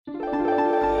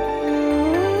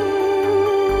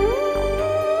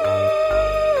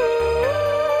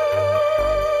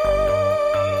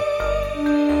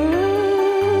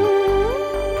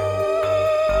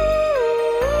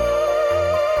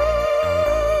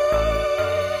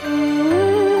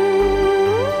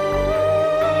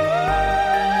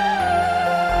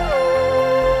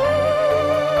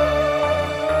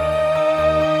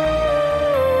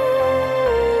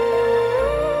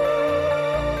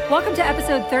Welcome to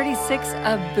episode 36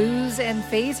 of Booze and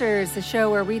Phasers, the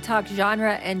show where we talk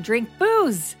genre and drink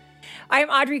booze. I'm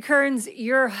Audrey Kearns,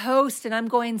 your host, and I'm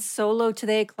going solo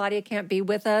today. Claudia can't be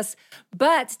with us,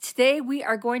 but today we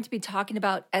are going to be talking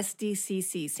about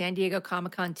SDCC, San Diego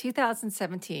Comic-Con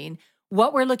 2017,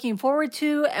 what we're looking forward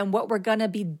to and what we're going to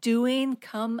be doing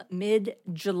come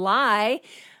mid-July.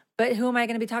 But who am I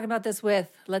going to be talking about this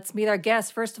with? Let's meet our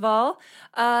guest. First of all,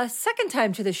 second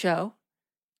time to the show,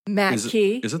 Matt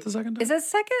Key. Is it the second time? Is it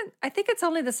second? I think it's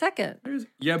only the second.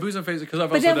 Yeah, Booze and Phasers, because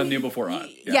I've also done Neil Before On.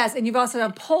 Yeah. Yes, and you've also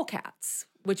done Polecats,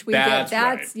 which we did.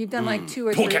 Right. You've done like two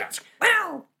or Polecats. three.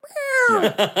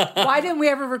 Yeah. Why didn't we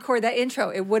ever record that intro?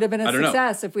 It would have been a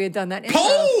success if we had done that intro.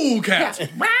 Polecats. Yeah.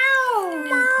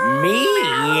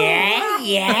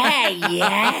 Me?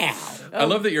 Yeah. I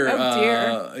love that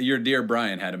your dear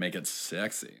Brian had to make it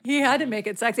sexy. He had to make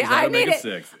it sexy. I made it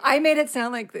sexy. I made it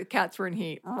sound like the cats were in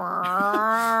heat.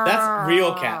 That's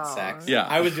real cat sex. Yeah.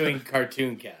 I was doing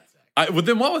cartoon cat sex. Well,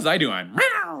 then what was I doing?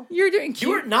 You're doing cute.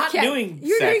 You were not doing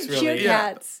You're sex, doing cute really.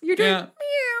 cats. You're doing Yeah.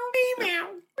 meow.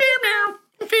 Meow.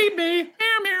 Feed me.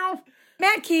 Meow, meow.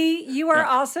 Matt Key, you are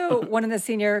also one of the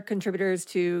senior contributors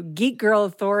to Geek Girl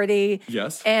Authority.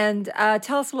 Yes. And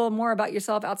tell us a little more about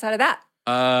yourself outside of that.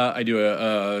 I do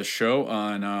a show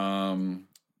on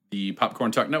the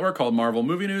Popcorn Talk Network called Marvel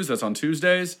Movie News. That's on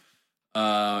Tuesdays.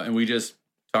 And we just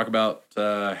talk about,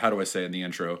 how do I say it in the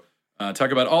intro?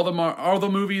 Talk about all the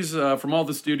movies from all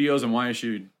the studios and why I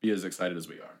should be as excited as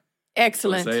we are.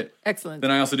 Excellent. Say it. Excellent.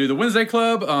 Then I also do the Wednesday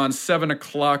Club on 7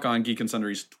 o'clock on Geek and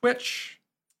Sundry's Twitch.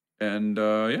 And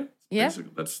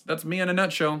that's me in a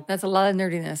nutshell. That's a lot of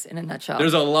nerdiness in a nutshell.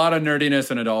 There's a lot of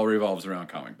nerdiness and it all revolves around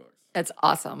comic books. That's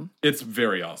awesome. It's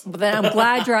very awesome. But then I'm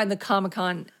glad you're on the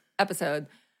Comic-Con episode.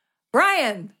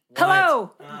 Brian,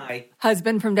 hello. Hi.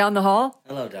 Husband from down the hall.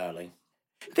 Hello, darling.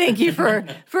 Thank you for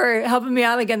helping me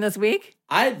out again this week.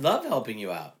 I love helping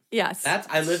you out. Yes.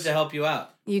 I live to help you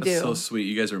out. You do. That's so sweet.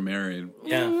 You guys are married.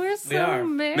 Yeah, We're so we are.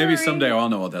 married. Maybe someday I'll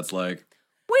know what that's like.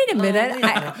 Wait a minute.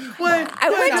 I went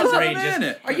That's to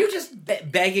outrageous. Are you just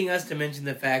begging us to mention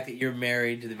the fact that you're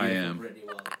married to the beautiful am. Brittany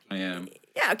Walker? I am.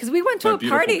 Yeah, because we went to My a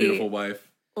beautiful, party beautiful wife.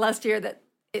 last year that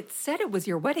it said it was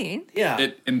your wedding. Yeah.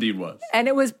 It indeed was. And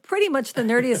it was pretty much the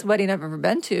nerdiest wedding I've ever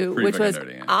been to, Pretty which was fucking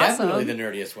nerdy, yeah. awesome. Definitely the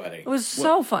nerdiest wedding. It was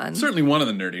so fun. Certainly one of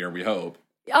the nerdier, we hope.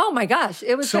 Oh my gosh,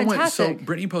 it was So fantastic.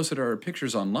 Brittany posted our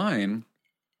pictures online,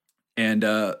 and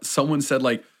someone said,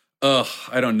 like, ugh,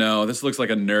 I don't know. This looks like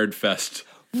a nerd fest.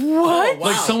 What? Oh, wow.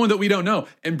 Like someone that we don't know.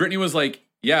 And Brittany was like,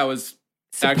 yeah, it was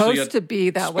Supposed to be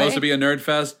that way. supposed to be a nerd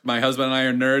fest. My husband and I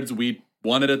are nerds. We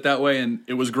wanted it that way, and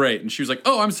it was great. And she was like,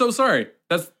 oh, I'm so sorry.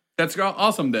 That's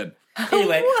awesome then.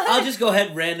 Anyway, I'll just go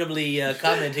ahead randomly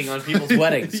commenting on people's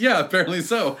weddings. Yeah, apparently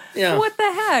so. Yeah. What the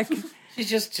heck? She's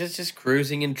just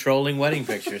cruising and trolling wedding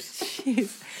pictures.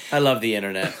 Jeez. I love the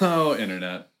internet. Oh,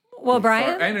 internet. Well, I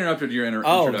Brian, interrupted your Oh,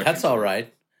 introduction. that's all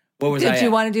right. What was I did you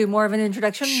at? want to do more of an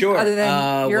introduction? Sure. Other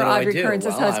than your what do I Audrey do? Kearns'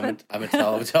 Well, husband? I'm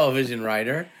a television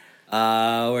writer.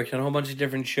 Worked on a whole bunch of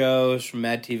different shows, from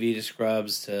Mad TV to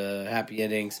Scrubs to Happy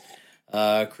Endings.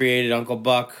 Created Uncle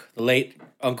Buck, the late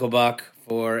Uncle Buck,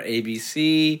 for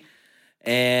ABC.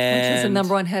 And Which was the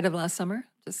number one hit of last summer.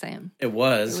 Just saying. It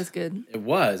was. It was good. It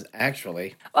was,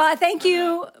 actually. Well, thank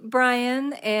you,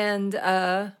 Brian, and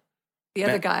the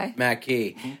other guy. Matt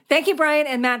Key. Thank you, Brian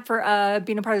and Matt, for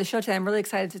being a part of the show today. I'm really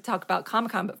excited to talk about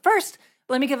Comic-Con. But first,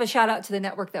 let me give a shout out to the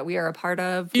network that we are a part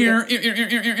of. Giant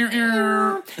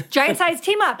Size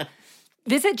Team Up.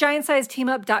 Visit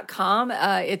giantsizeteamup.com.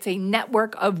 It's a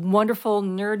network of wonderful,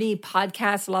 nerdy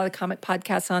podcasts, a lot of comic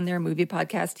podcasts on there, movie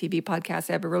podcasts, TV podcasts.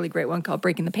 I have a really great one called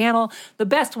Breaking the Panel. The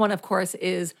best one, of course,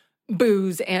 is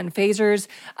Booze and Phasers.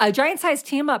 Giant Size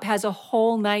Team Up has a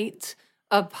whole night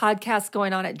of podcasts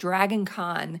going on at Dragon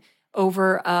Con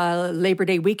over Labor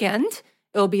Day weekend.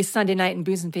 It'll be Sunday night, and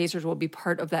Booze and Phasers will be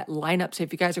part of that lineup. So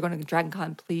if you guys are going to Dragon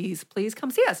Con, please come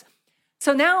see us.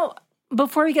 So now,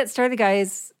 before we get started,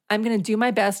 guys, I'm going to do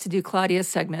my best to do Claudia's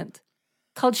segment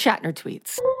called Shatner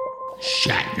Tweets.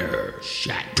 Shatner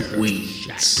tweets.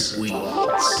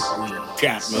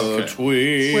 Shatner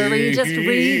tweets. Where you just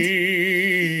read.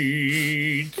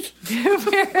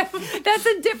 That's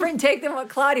a different take than what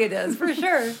Claudia does, for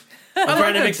sure. I'm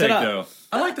trying to that mix it take, up. though.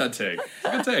 I like that take. It's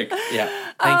a good take. Yeah.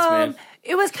 Thanks, man.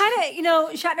 It was kind of,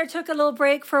 Shatner took a little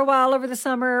break for a while over the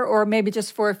summer, or maybe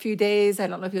just for a few days. I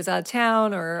don't know if he was out of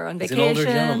town or on He's vacation. an older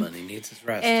gentleman. He needs his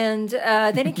rest. And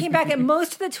then he came back, and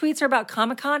most of the tweets are about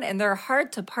Comic-Con, and they're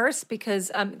hard to parse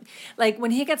because, like, when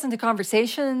he gets into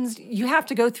conversations, you have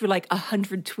to go through, like,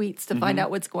 100 tweets to find out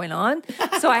what's going on.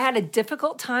 So I had a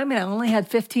difficult time, and I only had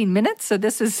 15 minutes, so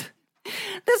this is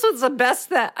This was the best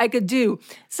that I could do.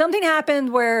 Something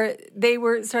happened where they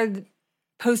started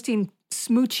posting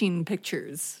smooching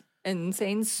pictures and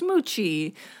saying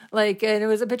smoochy, and it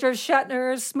was a picture of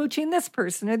Shatner smooching this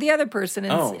person or the other person,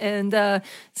 and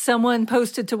someone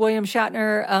posted to William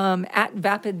Shatner at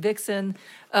Vapid Vixen,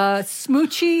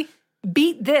 smoochy.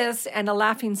 Beat this, and a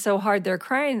laughing so hard they're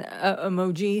crying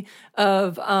emoji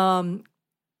of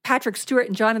Patrick Stewart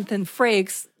and Jonathan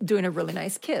Frakes doing a really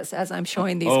nice kiss as I'm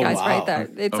showing these guys right there.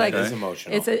 It's That's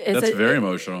emotional. That's very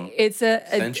emotional. It's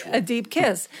a deep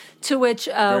kiss. To which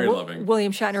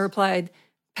William Shatner replied,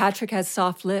 "Patrick has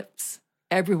soft lips.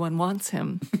 Everyone wants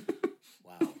him."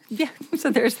 Wow. Yeah,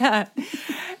 so there's that.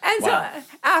 And so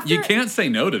after You can't say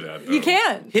no to that, though. you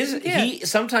can.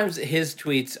 Sometimes his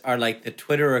tweets are like the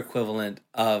Twitter equivalent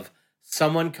of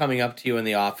someone coming up to you in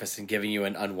the office and giving you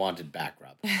an unwanted back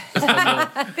rub.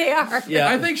 They are. Yeah.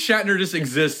 I think Shatner just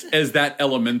exists as that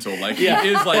elemental. He is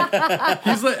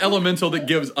he's the elemental that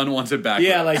gives unwanted back.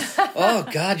 Yeah, oh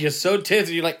God, you're so tense.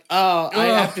 And you're like, I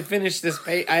have to finish this.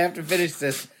 I have to finish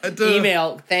this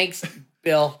email. Thanks,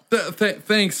 Bill.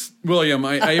 Thanks, William.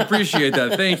 I appreciate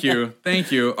that. Thank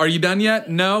you. Are you done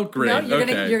yet? No? Great. No,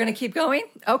 you're gonna keep going?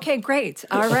 Okay, great.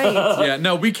 All right. Yeah,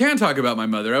 no, we can talk about my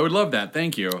mother. I would love that.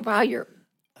 Thank you. Wow, your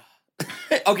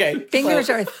Okay. fingers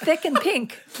are thick and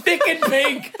pink. thick and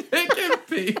pink. Thick and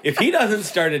pink. If he doesn't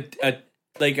start a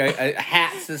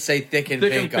hats that say thick and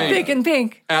Thick and pink on pink. Thick and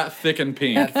pink. At thick and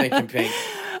pink. At thick and pink.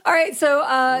 All right, so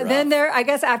then there, I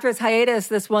guess after his hiatus,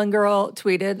 this one girl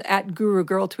tweeted, at Guru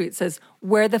Girl Tweet, says,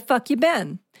 "Where the fuck you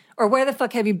been?" Or "Where the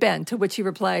fuck have you been?" To which he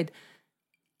replied,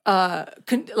 big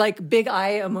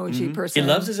eye emoji person. He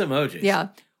loves his emojis. Yeah.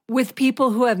 "With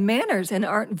people who have manners and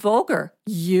aren't vulgar.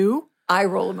 You?" Eye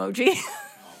roll emoji.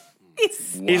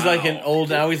 He's like an old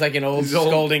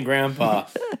scolding grandpa.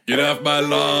 Get off my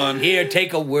lawn. Here,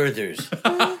 take a Werther's.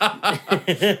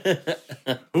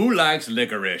 Who likes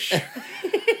licorice?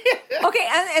 Okay,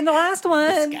 and the last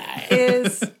one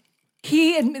is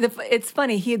it's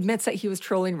funny, he admits that he was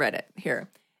trolling Reddit here.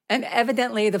 And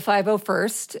evidently the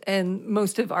 501st, and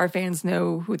most of our fans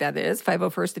know who that is,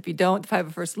 501st. If you don't, the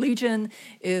 501st Legion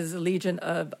is a legion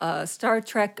of Star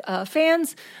Trek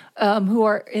fans who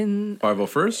are in...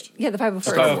 501st? Yeah, the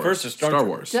 501st. First is Star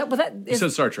Wars. You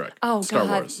said Star Trek. Oh, Star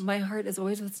God, Wars. my heart is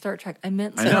always with Star Trek. I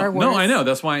meant I know. Star Wars. No, I know.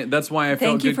 That's why I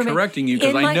felt good correcting you,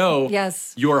 because I know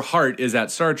your heart is at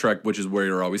Star Trek, which is where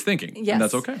you're always thinking. Yes. And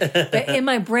that's okay. But in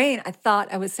my brain, I thought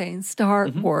I was saying Star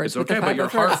Wars. It's with okay, the but your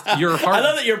 501st. heart... I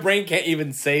love that your brain can't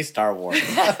even say Star Wars.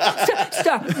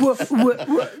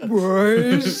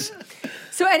 Wars.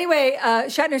 So anyway,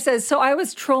 Shatner says, "So I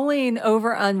was trolling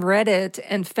over on Reddit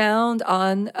and found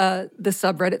on the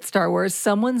subreddit Star Wars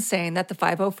someone saying that the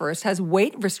 501st has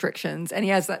weight restrictions," and he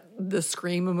has the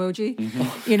scream emoji.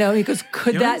 Mm-hmm. You know, he goes,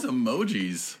 "Could that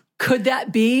emojis? Could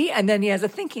that be?" And then he has a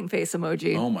thinking face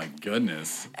emoji. Oh my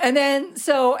goodness! And then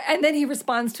he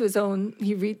responds to his own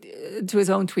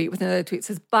tweet with another tweet.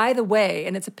 Says, "By the way,"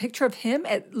 and it's a picture of him.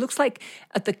 It looks like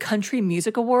at the Country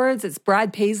Music Awards. It's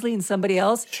Brad Paisley and somebody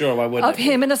else. Sure, why wouldn't of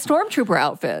him in a stormtrooper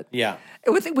outfit? Yeah,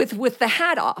 with the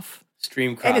hat off.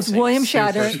 Stream Crossing. And it's William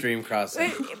Shatner. Stream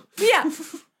Crossing. Yeah,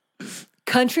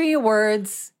 Country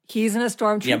Awards. He's in a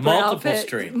stormtrooper multiple outfit.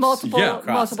 streams.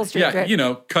 Multiple streams. Yeah,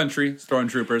 right? country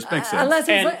stormtroopers makes sense. Unless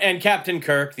it's And Captain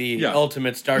Kirk, the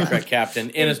ultimate Star Trek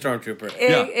captain, in a stormtrooper.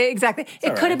 Exactly.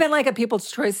 It could have been like a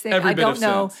People's Choice thing. Every I bit don't of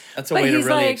know. sense. That's a way to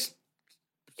really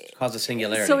cause a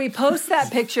singularity. So he posts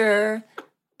that picture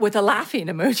with a laughing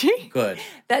emoji. Good.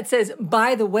 That says,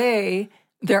 "By the way,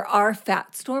 there are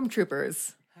fat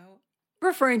stormtroopers."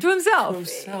 Referring to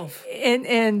himself.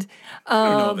 And I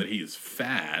don't know that he's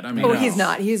fat. I mean, he's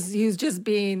not. He's just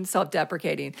being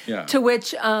self-deprecating. Yeah. To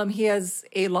which he has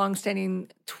a long-standing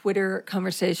Twitter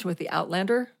conversation with the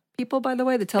Outlander people, by the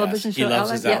way, the television show. He loves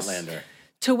his Yes. Outlander.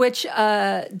 To which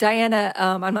Diana,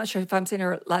 I'm not sure if I'm saying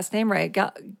her last name right,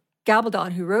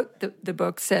 Gabaldon, who wrote the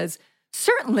book, says,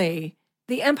 "Certainly,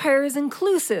 the Empire is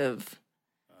inclusive."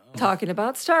 Talking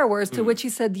about Star Wars, to which he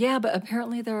said, "Yeah, but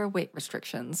apparently there are weight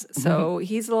restrictions." So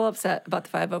he's a little upset about the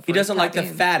 501st. He doesn't like the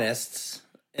fattists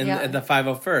in the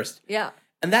 501st. Yeah.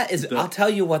 And that is, I'll tell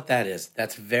you what that is.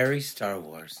 That's very Star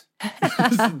Wars.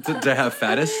 to have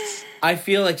fattists? I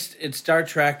feel like in Star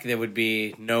Trek, there would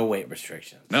be no weight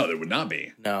restrictions. No, there would not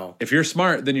be. No. If you're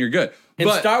smart, then you're good. In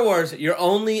Star Wars, you're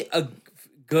only a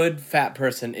good fat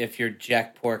person if you're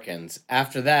Jack Porkins.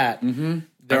 After that,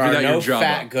 there are no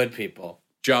fat good people.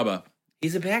 Jabba.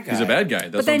 He's a bad guy. He's a bad guy.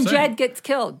 That's But then what I'm saying. Jed gets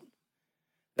killed.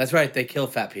 That's right. They kill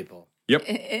fat people. Yep.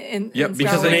 in because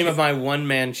Because Star the name Wars. of my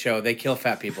one-man show, they kill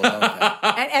fat people, don't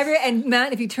they? And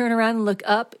Matt, if you turn around and look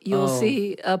up, you'll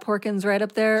see Porkins right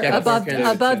up there Jack above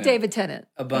Porkins. David Tennant.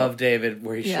 Above David,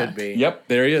 where he Yeah. should be. Yep,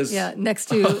 there he is. Yeah, next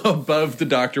to Above the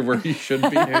doctor where he should be.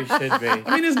 There he should be.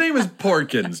 I mean, his name is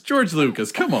Porkins. George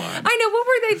Lucas, come on. I know. What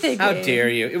were they thinking? How dare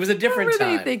you? It was a What different were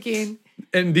time. they thinking?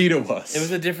 Indeed it was. It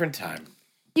was a different time.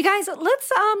 You guys,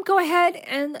 let's go ahead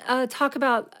and talk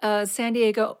about San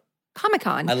Diego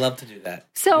Comic-Con. I love to do that.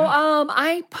 So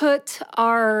I put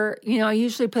I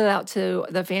usually put it out to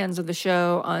the fans of the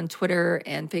show on Twitter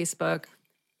and Facebook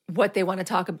what they want to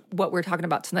talk, what we're talking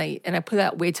about tonight. And I put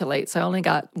that way too late. So I only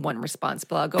got one response,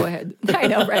 but I'll go ahead. I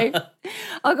know, right?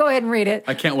 I'll go ahead and read it.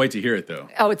 I can't wait to hear it, though.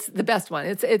 Oh, it's the best one.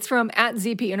 It's from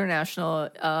 @ZP International.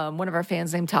 One of our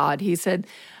fans named Todd. He said,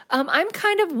 I'm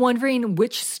kind of wondering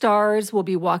which stars will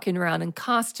be walking around in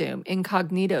costume,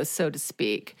 incognito, so to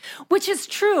speak. Which is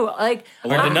true. Like, A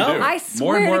lot of them do. I swear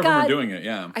More and more to of them God, are doing it,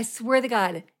 yeah. I swear to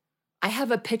God, I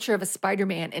have a picture of a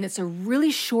Spider-Man, and it's a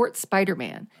really short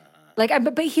Spider-Man.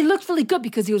 But he looked really good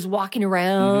because he was walking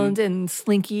around and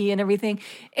slinky and everything.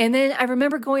 And then I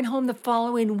remember going home the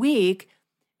following week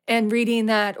and reading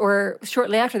that, or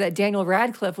shortly after that, Daniel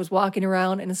Radcliffe was walking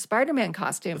around in a Spider-Man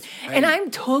costume. And I'm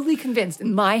totally convinced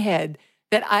in my head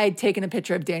that I'd taken a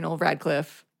picture of Daniel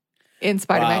Radcliffe in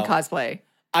Spider-Man Wow. cosplay.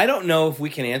 I don't know if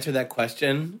we can answer that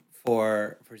question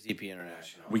for ZP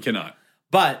International. We cannot.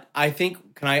 But I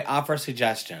think, can I offer a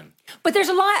suggestion? But there's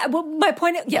a lot. Well, my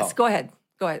point is, yes, go ahead.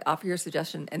 Go ahead. Offer your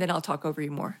suggestion, and then I'll talk over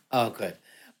you more. Oh, good.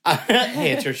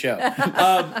 Hey, it's your show.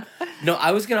 No,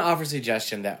 I was going to offer a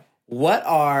suggestion that what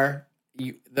are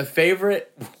the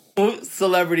favorite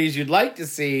celebrities you'd like to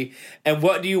see, and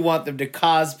what do you want them to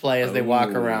cosplay as they walk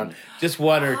around? Just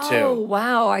one or two. Oh,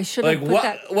 wow. I should have Like put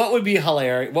that. what would be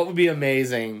hilarious? What would be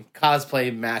amazing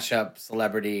cosplay mashup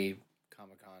celebrity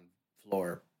Comic-Con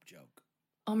floor joke?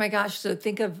 Oh my gosh! So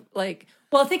think of like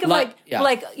yeah.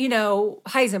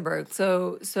 Heisenberg.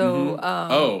 So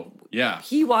Oh, yeah.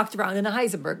 he walked around in a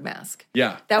Heisenberg mask.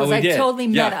 Yeah. That was he like did? totally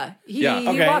meta. Yeah. He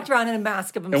Yeah. Okay. walked around in a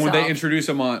mask of And himself. when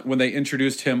they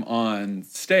introduced him on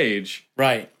stage,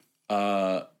 Right.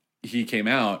 he came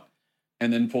out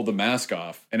and then pulled the mask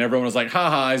off. And everyone was like,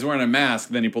 haha, he's wearing a mask.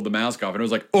 And then he pulled the mask off. And it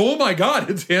was like, oh my God,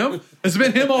 it's him? It's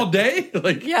been him all day?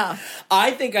 Like, Yeah.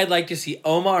 I think I'd like to see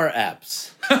Omar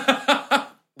Epps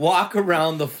walk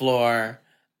around the floor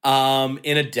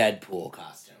in a Deadpool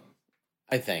costume.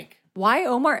 I think. Why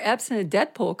Omar Epps in a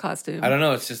Deadpool costume? I don't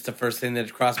know. It's just the first thing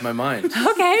that crossed my mind.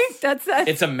 Okay, that's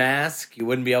It's a mask. You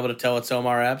wouldn't be able to tell it's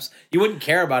Omar Epps. You wouldn't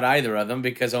care about either of them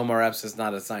because Omar Epps is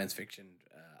not a science fiction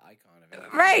icon of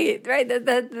anything. right.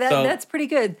 That's pretty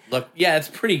good. Look, yeah, it's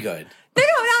pretty good. No,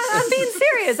 I'm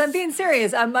being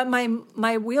serious.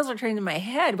 My wheels are turning in my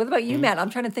head. What about you, Matt? I'm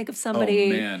trying to think of oh somebody.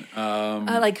 man.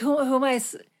 Like who am I?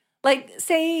 Like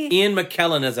say. Ian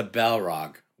McKellen as a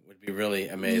Balrog would be really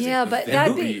amazing. Yeah, but And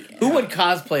that'd who- be. Who would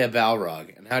cosplay a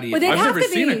Balrog, and how do you? Well, do they'd I've that? have never to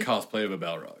seen a be- cosplay of a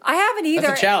Balrog. I haven't either.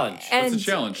 That's a challenge. And That's a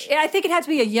challenge. Yeah, I think it has to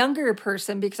be a younger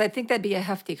person because I think that'd be a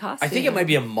hefty costume. I think it might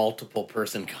be a multiple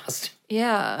person costume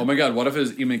Yeah. Oh my God, what if it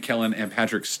was Ian McKellen and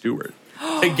Patrick Stewart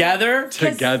together.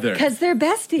 together? Because they're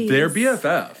besties. They're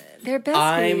BFF. They're besties.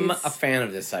 I'm a fan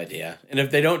of this idea, and if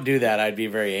they don't do that, I'd be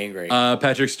very angry.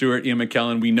 Patrick Stewart, Ian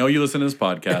McKellen, we know you listen to this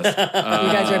podcast.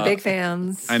 You guys are big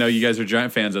fans. I know you guys are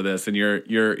giant fans of this, and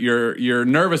you're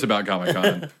nervous about Comic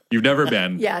Con. You've never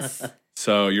been, Yes.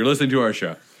 so you're listening to our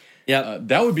show. Yep.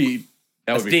 That would be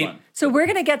That's deep. fun. So we're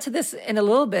going to get to this in a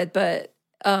little bit, but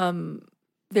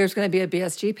there's going to be a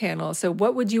BSG panel. So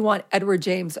what would you want Edward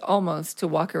James Olmos to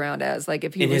walk around as? Like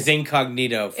if he in was his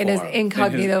incognito form. in his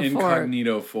incognito In his form.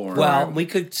 incognito form. Well, we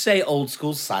could say old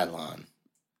school Cylon.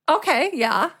 Okay,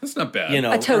 yeah. that's not bad. You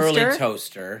know, A toaster. early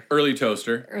toaster. early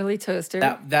toaster, Early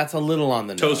toaster. That's a little on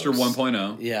the toaster nose.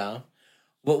 1.0. Yeah.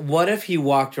 Well, what if he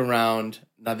walked around?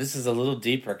 Now, this is a little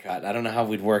deeper cut. I don't know how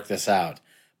we'd work this out.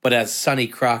 But as Sonny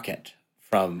Crockett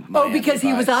from Miami because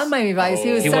he was Vice. on Miami Vice.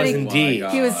 He was He was Sonny, indeed.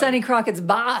 he was Sonny Crockett's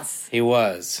boss. He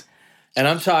was. And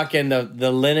I'm talking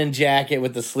the linen jacket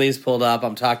with the sleeves pulled up.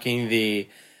 I'm talking the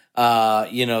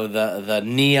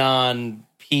neon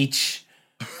peach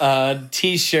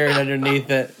t-shirt underneath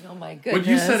it. Oh my goodness. When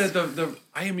you said it,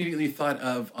 I immediately thought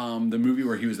of the movie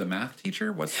where he was the math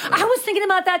teacher. What's the, I was thinking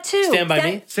about that too. Stand By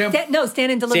Me? Stand and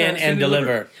Deliver. Stand and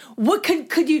deliver. What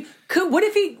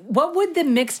what would the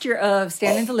mixture of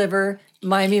Stand and Deliver,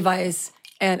 Miami Vice,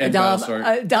 and And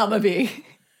Battlestar. Adama be?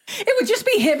 It would just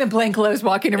be him in plain clothes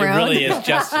walking It around. really is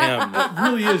just him. It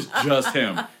really is just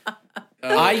him.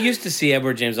 I used to see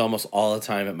Edward James almost all the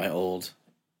time at my old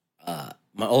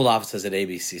offices at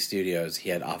ABC Studios. He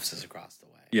had offices across the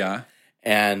way. Yeah.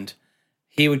 And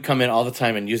he would come in all the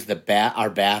time and use our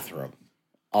bathroom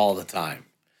all the time.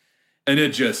 And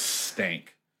it just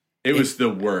stank. It was the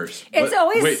worst. It's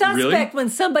always suspect really? when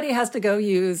somebody has to go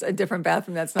use a different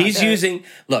bathroom that's not He's theirs. using,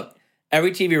 look,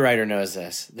 every TV writer knows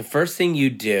this. The first thing you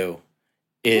do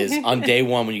is on day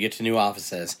one when you get to new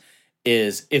offices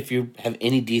is if you have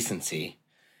any decency,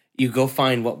 you go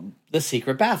find the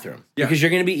secret bathroom. Yeah. Because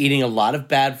you're going to be eating a lot of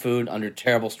bad food under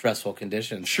terrible, stressful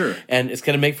conditions. Sure. And it's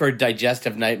going to make for a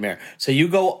digestive nightmare. So you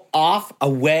go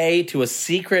away to a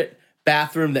secret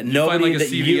bathroom that nobody... Find like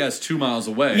a CVS 2 miles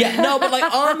away. Yeah, no, but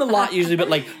like on the lot usually,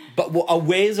 but a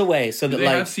ways away. So Do that they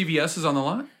like... have CVS's on the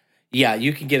lot? Yeah,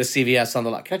 you can get a CVS on the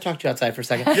lot. Can I talk to you outside for a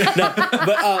second? No,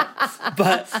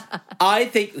 but I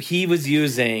think he was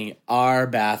using our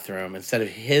bathroom instead of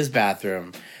his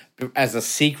bathroom as a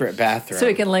secret bathroom, So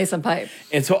he can lay some pipe.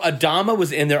 and so Adama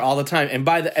was in there all the time. And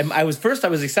I was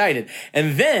excited,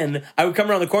 and then I would come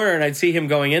around the corner and I'd see him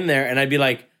going in there, and I'd be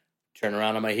like, turn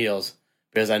around on my heels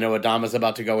because I know Adama's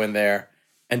about to go in there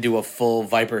and do a full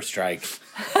Viper strike.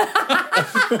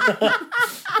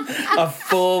 A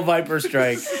full Viper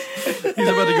strike. He's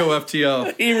about to go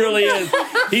FTL. He really is.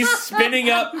 He's spinning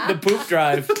up the poop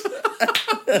drive.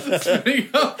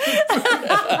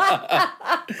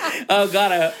 Oh,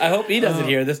 God, I hope he doesn't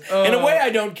hear this. In a way, I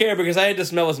don't care because I had to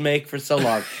smell his make for so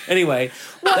long. Anyway,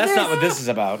 that's not what this is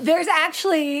about. There's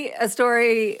actually a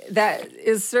story that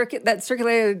is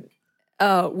circulated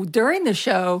during the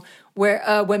show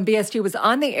where when BSG was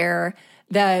on the air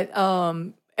that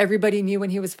everybody knew when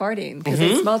he was farting because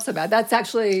it smelled so bad. That's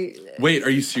actually... Wait, are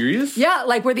you serious? Yeah,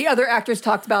 like where the other actors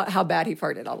talked about how bad he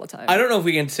farted all the time. I don't know if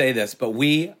we can say this, but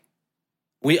we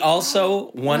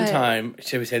also one What? time,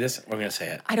 should we say this? We're going to say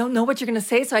it. I don't know what you're going to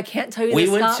say, so I can't tell you We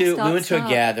to went stop, to stop. a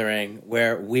gathering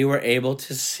where we were able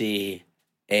to see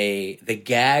the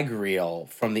gag reel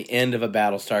from the end of a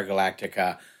Battlestar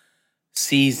Galactica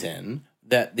season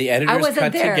that the I editors wasn't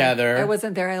cut there. together I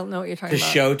wasn't there. I don't know what you're talking to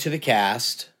about. show to the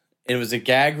cast. It was a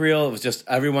gag reel. It was just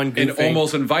everyone goofing. And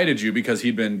almost invited you because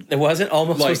he'd been... It wasn't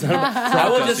almost. Like, Was not, I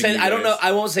will just say you I don't know. guys.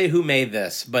 I won't say who made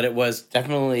this, but it was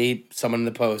definitely someone in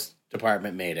the post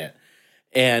department made it.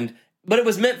 But it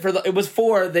was meant for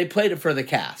they played it for the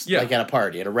cast, Yeah. like at a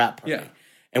party, at a rap party. Yeah.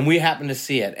 And we happened to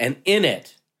see it. And in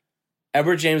it,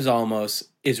 Edward James Olmos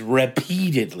is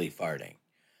repeatedly farting.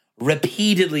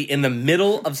 Repeatedly in the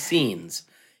middle of scenes.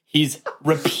 He's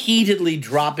repeatedly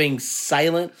dropping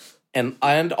silent and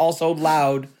also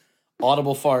loud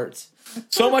audible farts.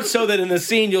 So much so that in the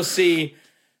scene you'll see,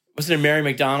 wasn't it Mary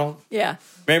McDonald? Yeah.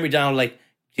 Mary McDonald like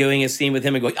doing a scene with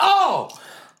him and going, oh,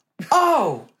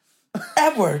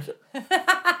 Edward.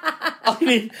 I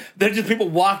mean, they're just people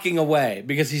walking away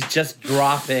because he's just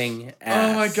dropping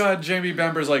ass. Oh my God, Jamie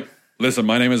Bamber's like, listen,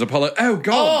 my name is Apollo. Oh,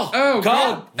 God. Oh,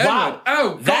 God. Wow. Edward.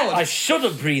 Oh, That God. I should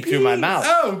have breathed through my mouth.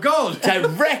 Oh, God.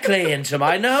 Directly into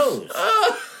my nose.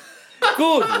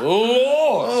 Good Lord.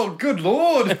 Oh, good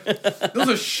Lord. Those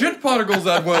are shit particles,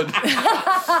 Edward.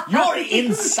 You're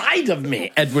inside of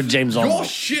me, Edward James Your Olmos.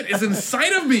 shit is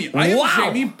inside of me. I am Wow.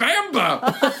 Jamie Bamber.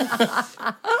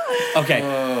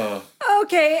 Okay.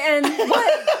 Okay, and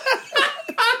what?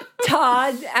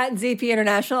 Todd at ZP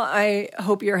International, I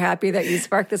hope you're happy that you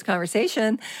sparked this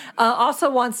conversation.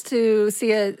 Also wants to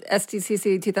see at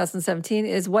STCC 2017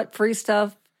 is what free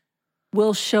stuff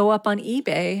will show up on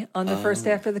eBay on the first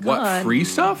day after the con. What, free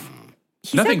stuff?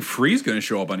 Nothing free is going to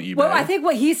show up on eBay. Well, I think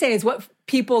what he's saying is what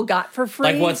people got for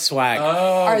free. Like what swag?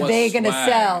 are what they going to swag.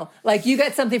 sell? Like you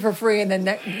get something for free and then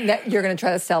you're going to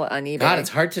try to sell it on eBay. God, it's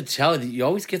hard to tell. You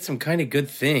always get some kind of good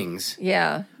things.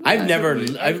 Yeah.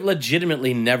 I've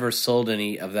legitimately never sold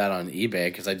any of that on eBay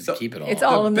because I just keep it all. It's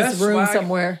all in this best room swag-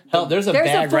 somewhere. Hell, there's a There's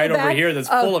a bag full right over bag here that's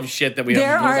of- full of shit that we There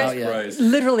haven't pulled are out yet. Christ.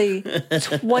 literally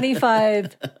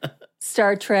 25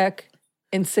 Star Trek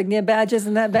insignia badges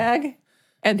in that bag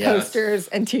and Yes. posters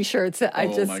and T-shirts that I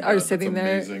Oh just my God, are that's sitting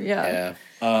there. amazing. Yeah.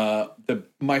 Yeah.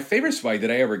 My favorite swag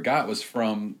that I ever got was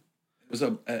from, it was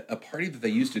a party that they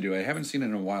used to do. I haven't seen it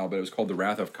in a while, but it was called the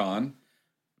Wrath of Khan.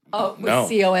 Oh, with No.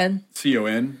 CON.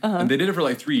 CON, and they did it for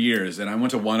like 3 years. And I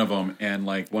went to one of them, and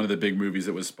like one of the big movies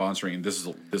that was sponsoring.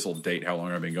 This will date how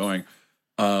long I've been going.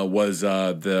 Was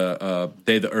the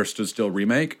Day the Earth Stood Still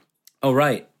remake. Oh,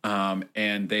 right.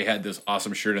 And they had this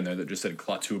awesome shirt in there that just said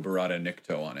Klaatu Barada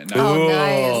Nikto on it. And Oh, I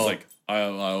nice. was like,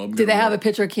 I'm Did they gonna- have a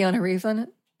picture of Keanu Reeves on it?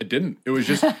 It didn't. It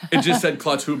just said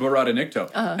Klaatu Barada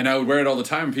Nikto. And I would wear it all the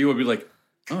time. And people would be like,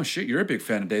 oh shit, you're a big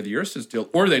fan of Day the Earth Stood Still.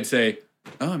 Or they'd say,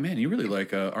 oh man, you really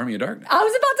like Army of Darkness. I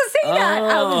was about to say that.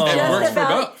 I was Oh. just It works for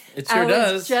about. both. It sure I was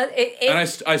does. Just, it And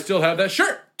I still have that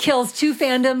shirt. kills two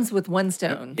fandoms with one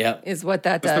stone. Yep. Is what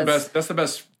that That's does. the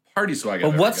best party swag.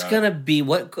 But what's gonna be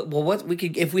what we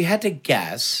could if we had to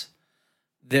guess?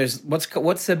 There's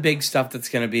what's the big stuff that's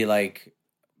gonna be like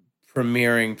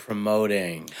premiering,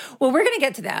 promoting? Well, we're going to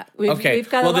get to that. We've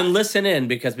got well, then listen in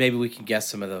because maybe we can guess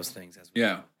some of those things as we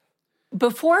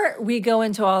Before we go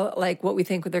into all like what we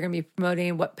think they're going to be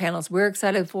promoting, what panels we're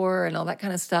excited for, and all that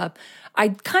kind of stuff, I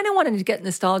kind of wanted to get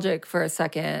nostalgic for a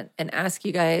second and ask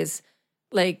you guys.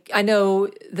 Like, I know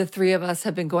the three of us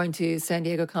have been going to San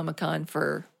Diego Comic-Con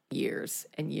for years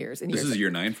and years and years. This is year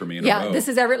 9 for me in a row. This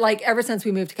is ever since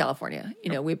we moved to California.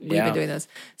 You know, we've been doing this.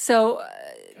 So,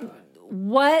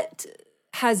 what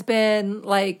has been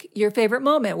like your favorite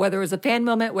moment? Whether it was a fan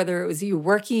moment, whether it was you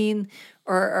working,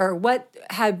 or what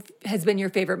has been your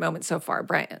favorite moment so far,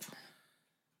 Brian?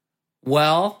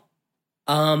 Well,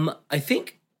 I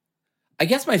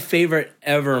guess my favorite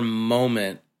ever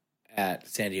moment at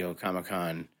San Diego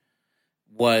Comic-Con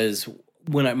was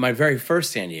when my very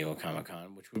first San Diego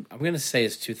Comic-Con, which I'm going to say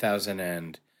is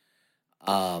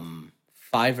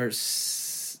 2005 or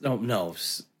no.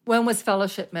 When was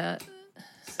Fellowship, Matt?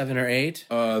 7 or 8?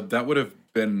 That would have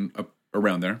been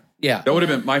around there. Yeah. That would have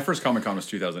been, my first Comic-Con was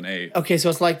 2008. Okay, so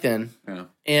it's like then. Yeah.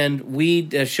 And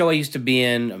the show I used to be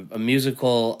in, a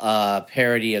musical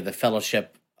parody of the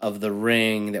Fellowship of the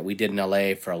Ring that we did in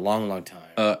LA for a long, long time.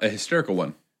 A hysterical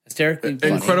one. Hysterically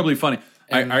funny. Incredibly funny.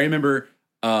 I remember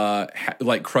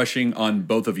like crushing on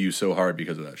both of you so hard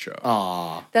because of that show.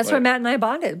 Aw. That's where Matt and I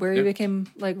bonded, where we became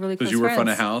like really close Because you were friends. front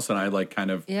of house and I like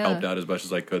kind of helped out as much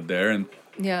as I could there. And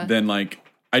then like,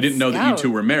 I didn't know that you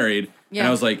two were married. And I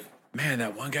was like, man,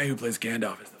 that one guy who plays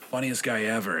Gandalf is the funniest guy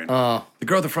ever. And the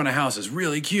girl at the front of house is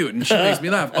really cute and she makes me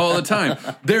laugh all the time.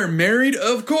 They're married?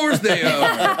 Of course they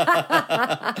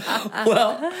are.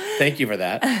 Well, thank you for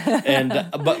that. And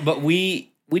but we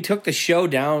took the show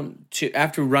down to,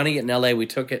 after running it in LA, we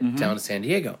took it down to San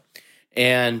Diego.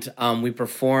 And we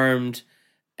performed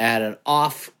at an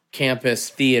off-campus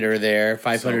theater there,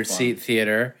 500-seat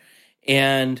theater.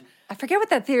 And I forget what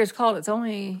that theater is called. It's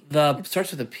only it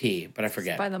starts with a P, but I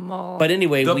forget. by the mall. But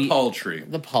anyway, The Paltry.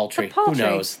 The Paltry. The Paltry. Who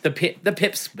knows? The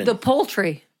Pipsman. the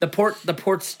poultry. The Port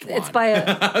Swan. It's by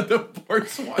a The Port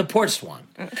Swan. the Port Swan.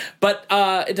 But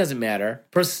it doesn't matter.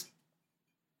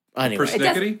 Anyway.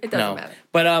 Persnickety? it doesn't matter.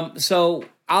 But so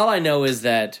all I know is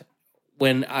that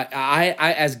when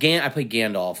I played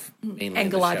Gandalf mainly And in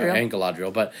the show, Galadriel. and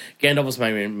Galadriel, but Gandalf was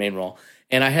my main role,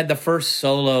 and I had the first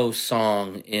solo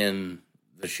song in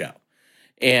the show,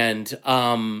 and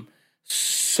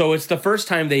so it's the first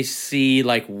time they see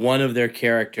like one of their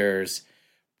characters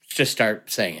just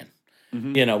start singing.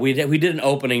 You know, we did an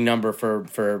opening number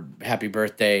for Happy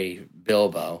Birthday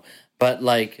Bilbo. But,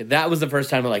 like, that was the first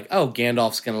time I'm like, oh,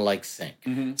 Gandalf's going to, like,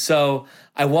 sing. So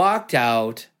I walked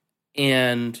out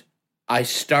and I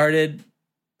started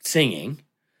singing.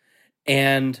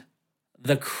 And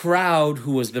the crowd,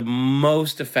 who was the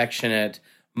most affectionate,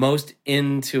 most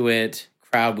into it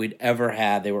crowd we'd ever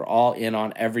had, they were all in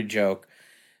on every joke.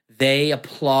 They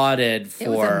applauded It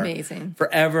was for amazing.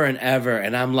 forever and ever.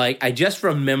 And I'm like, I just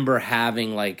remember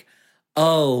having, like,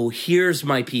 oh, here's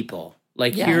my people.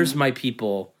 Like, here's my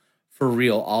people. For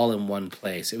real, all in one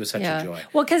place. It was such a joy.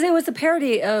 Well, because it was a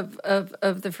parody of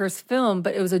the first film,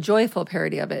 but it was a joyful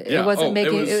parody of it. Yeah. It wasn't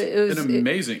making it was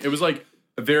amazing. It was like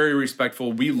very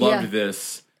respectful. We loved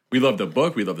this. We loved the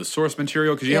book. We loved the source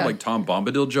material because you have like Tom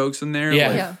Bombadil jokes in there.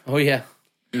 Yeah. Like, Oh, yeah.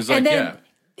 It was like, and then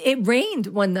it rained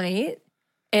one night.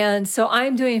 And so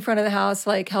I'm doing in front of the house,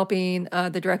 like helping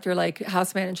the director, like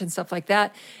house manage and stuff like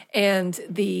that. And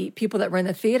the people that run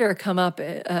the theater come up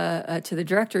to the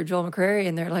director, Joel McCrary,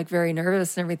 and they're like very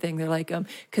nervous and everything. They're like,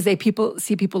 because they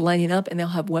see people lining up and they'll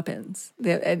have weapons.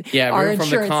 Everyone from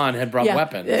the con had brought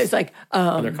weapons. It's like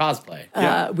for their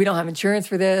cosplay. we don't have insurance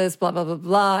for this, blah blah blah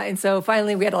blah. And so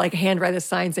finally, we had to like handwrite a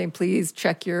sign saying, "Please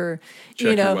check your,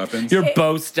 your weapons. Your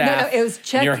bow staff. No, it was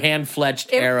check your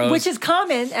hand-fletched arrows. which is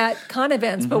common at con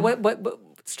events. But what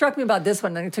struck me about this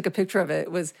one, and I took a picture of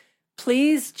it, was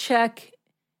please check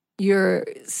your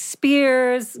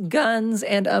spears, guns,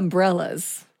 and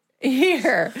umbrellas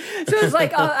here. So it was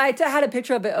like I had a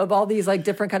picture of it of all these like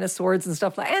different kind of swords and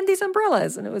stuff, and these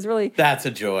umbrellas, and it was really That's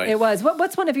a joy. it was.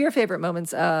 What's one of your favorite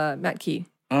moments, Matt Key?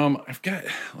 I've got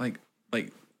like a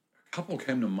couple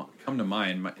come to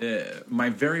mind. My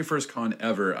very first con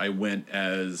ever, I went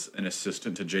as an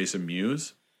assistant to Jason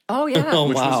Mewes, Oh yeah,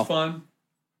 which Wow. was fun.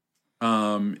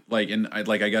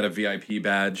 I got a VIP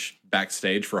badge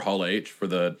backstage for Hall H for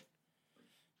the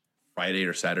Friday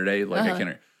or Saturday. Like I can't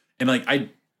remember. And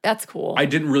like that's cool. I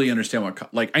didn't really understand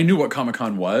I knew what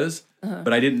Comic-Con was,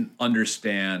 but I didn't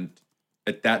understand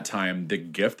at that time the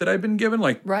gift that I'd been given,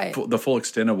 like Right. the full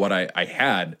extent of what I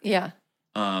had. yeah.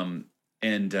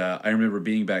 And I remember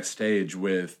being backstage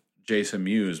with Jason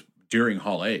Mewes during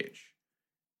Hall H.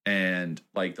 And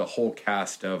like the whole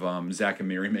cast of Zach and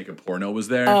Miri Make a Porno was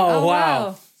there. Oh,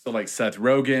 wow. So like Seth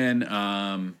Rogen,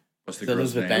 what's the girl's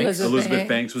Elizabeth name? Banks? Elizabeth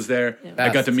Banks was there. Yeah. I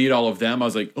got to meet all of them. I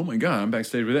was like, oh my God, I'm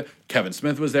backstage with it. Kevin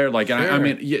Smith was there. Like, and I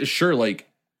mean, yeah, sure, like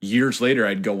years later,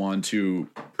 I'd go on to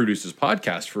produce his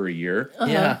podcast for a year.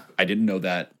 Yeah. I didn't know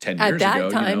that 10 At years that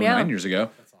ago, time, 9 years ago.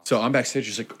 So I'm backstage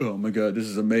just like, oh my God, this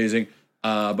is amazing.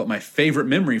 But my favorite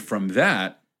memory from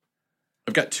that,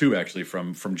 I've got two actually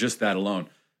from just that alone.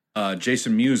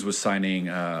 Jason Mewes was signing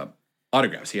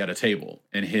autographs. He had a table,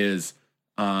 and his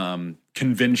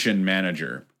convention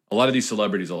manager, a lot of these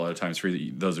celebrities, a lot of times, for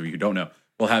those of you who don't know,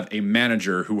 will have a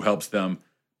manager who helps them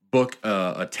book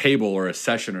a table or a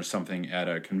session or something at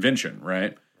a convention,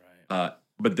 right? But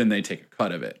then they take a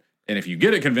cut of it. And if you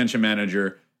get a convention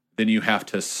manager, then you have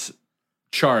to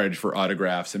charge for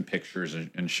autographs and pictures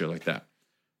and shit like that.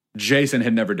 Jason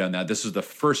had never done that. This was the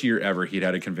first year ever he'd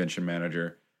had a convention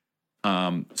manager.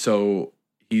 So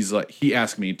he's like, he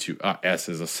asked me to, as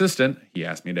his assistant, he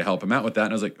asked me to help him out with that.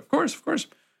 And I was like, of course, of course.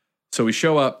 So we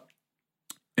show up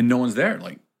and no one's there.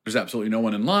 Like, there's absolutely no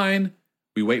one in line.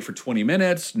 We wait for 20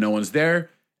 minutes. No one's there.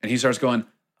 And he starts going,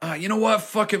 you know what?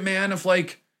 Fuck it, man.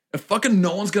 If fucking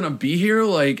no one's going to be here,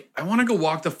 like, I want to go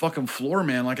walk the fucking floor,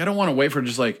 man. Like, I don't want to wait for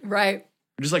just like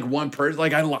one person.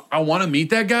 Like, I want to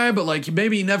meet that guy, but like,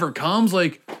 maybe he never comes.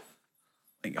 Like,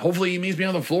 hopefully he meets me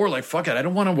on the floor. Like, fuck it. I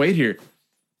don't want to wait here.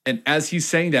 And as he's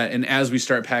saying that, and as we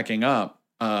start packing up,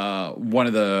 one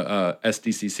of the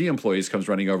SDCC employees comes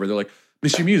running over. They're like,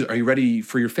 Mr. Mewes, are you ready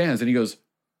for your fans? And he goes,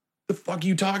 the fuck are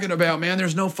you talking about, man?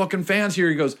 There's no fucking fans here.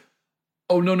 He goes,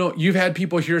 oh, no. You've had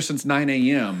people here since 9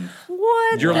 a.m.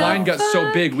 What? Your the line got so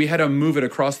fuck? big, we had to move it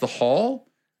across the hall.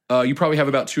 You probably have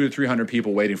about 200 to 300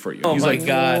 people waiting for you. Oh He's my like,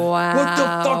 God. Wow. what the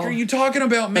fuck are you talking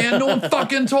about, man? No one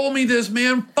fucking told me this,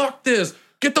 man. Fuck this.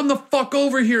 Get them the fuck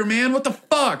over here, man. What the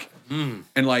fuck? And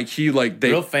like,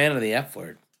 Real fan of the F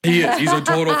word. he is. He's a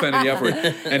total fan of the F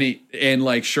word. And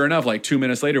like, sure enough, like 2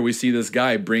 minutes later, we see this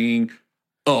guy bringing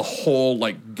a whole,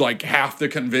 like half the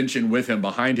convention with him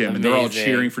behind him. And they're all Amazing.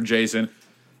 cheering for Jason.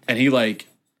 And he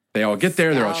they all get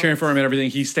there. They're all cheering for him and everything.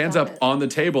 He stands up on the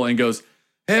table and goes,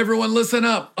 hey, everyone, listen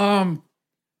up.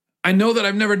 I know that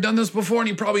I've never done this before, and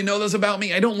you probably know this about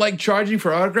me. I don't like charging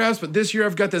for autographs, but this year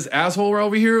I've got this asshole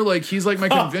over here. Like, he's like my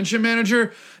convention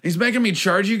manager. He's making me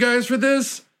charge you guys for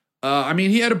this. I mean,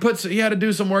 he had to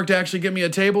do some work to actually get me a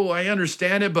table. I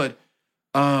understand it, but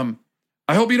I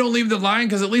hope you don't leave the line,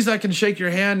 because at least I can shake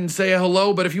your hand and say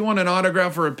hello. But if you want an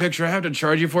autograph or a picture, I have to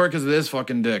charge you for it because of this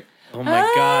fucking dick. Oh my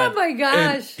God. Oh my And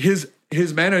gosh.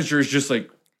 his manager is just like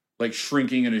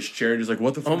shrinking in his chair, just like,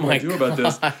 what the fuck do I my do about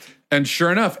this? God. And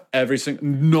sure enough,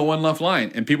 no one left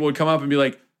line. And people would come up and be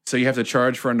like, so you have to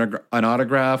charge for an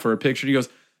autograph or a picture? And he goes,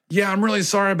 yeah, I'm really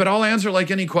sorry, but I'll answer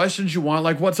like any questions you want.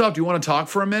 Like, what's up? Do you want to talk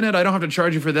for a minute? I don't have to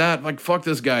charge you for that. Like, fuck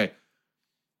this guy.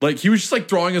 Like, he was just like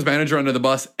throwing his manager under the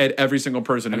bus at every single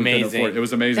person who couldn't Amazing. afford it. It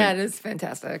was amazing. That is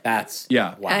fantastic. That's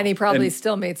Yeah. Wow. And he probably And-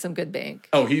 still made some good bank.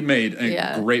 Oh, he made a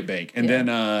Yeah. great bank. And Yeah.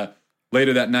 then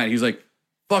later that night, he's like,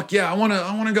 fuck yeah, I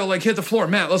wanna go like hit the floor.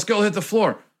 Matt, let's go hit the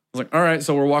floor. I was like, all right.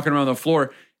 So we're walking around the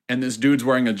floor, and this dude's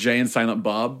wearing a Jay and Silent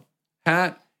Bob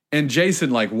hat. And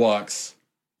Jason like walks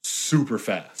super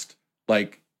fast.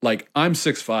 Like I'm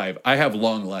 6'5". I have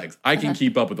long legs. I can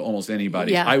keep up with almost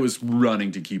anybody. Yeah. I was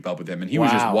running to keep up with him, and he was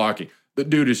just Wow. walking. The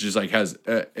dude is just like has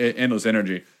endless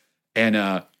energy.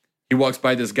 And he walks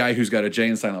by this guy who's got a Jay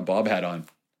and Silent Bob hat on.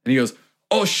 And he goes,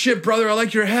 oh shit, brother, I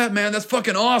like your hat, man. That's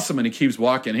fucking awesome. And he keeps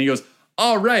walking. And he goes,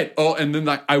 all right. Oh, and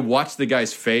then I watched the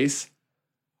guy's face.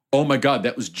 Oh my God,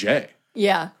 that was Jay.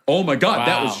 Yeah. Oh my God,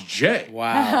 that Wow. was Jay.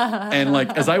 Wow. And like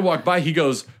as I walk by, he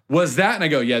goes, was that? And I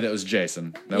go, yeah, that was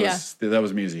Jason. That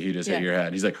was music. He just hit Yeah. your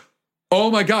hat. He's like, oh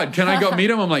my God, can I go meet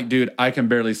him? I'm like, dude, I can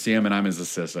barely see him, and I'm his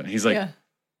assistant. He's like, Yeah.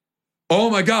 oh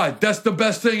my God, that's the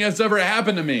best thing that's ever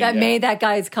happened to me. That made that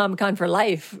guy's Comic-Con for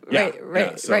life. Yeah,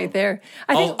 Right yeah, so right there.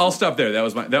 I think I'll stop there. That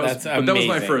was my That's but that was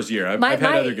my amazing. first year. I've had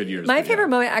other good years. My but yeah. favorite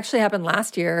moment actually happened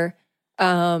last year.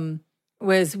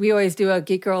 Was we always do a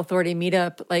Geek Girl Authority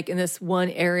meetup like in this one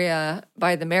area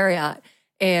by the Marriott,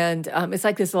 and it's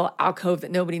like this little alcove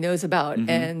that nobody knows about, Mm-hmm.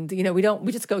 and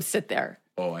we just go sit there,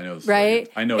 Oh, I know the story. right?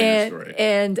 I know and, your story.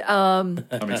 And I'm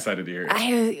excited to hear it.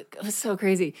 it was so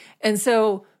crazy, and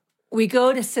so we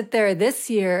go to sit there this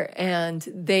year, and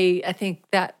I think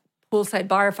that poolside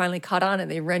bar finally caught on and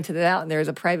they rented it out and there was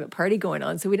a private party going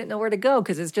on. So we didn't know where to go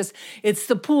because it's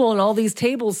the pool and all these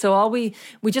tables. So we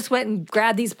just went and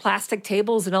grabbed these plastic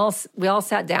tables and we all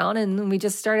sat down and we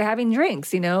just started having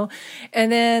drinks, And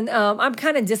then I'm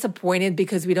kind of disappointed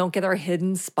because we don't get our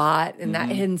hidden spot, and that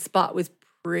hidden spot was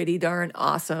pretty darn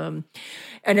awesome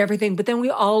and everything. But then we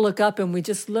all look up and we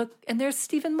just look and there's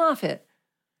Stephen Moffat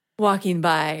walking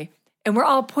by. And we're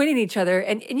all pointing at each other.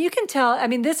 And you can tell, I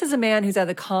mean, this is a man who's at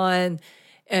the con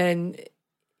and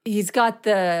he's got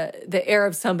the air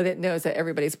of somebody that knows that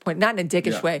everybody's pointing, not in a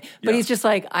dickish way, but he's just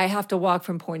like, I have to walk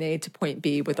from point A to point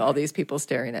B with all these people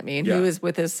staring at me. And he was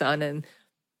with his son and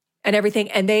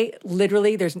everything. And they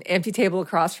literally, there's an empty table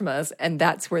across from us and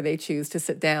that's where they choose to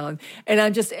sit down. And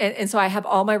I'm just, and so I have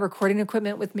all my recording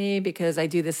equipment with me because I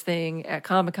do this thing at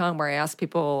Comic-Con where I ask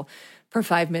people for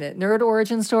 5-minute nerd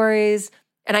origin stories.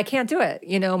 And I can't do it.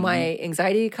 My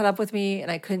anxiety caught up with me and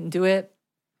I couldn't do it.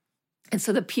 And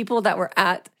so the people that were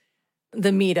at the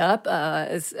meetup,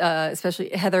 especially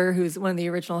Heather, who's one of the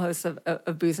original hosts of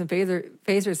Booze and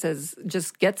Phaser,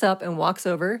 just gets up and walks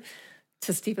over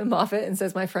to Stephen Moffat and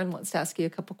says, my friend wants to ask you a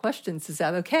couple questions. Is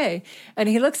that okay? And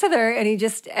he looks at her and he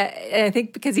just, and I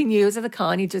think because he knew it was at the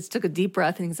con, he just took a deep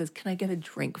breath and he says, can I get a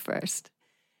drink first?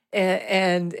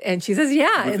 And she says,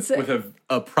 yeah. With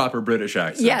a proper British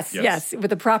accent. Yes.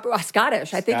 With a proper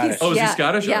Scottish. I think Scottish. he's. Oh, is he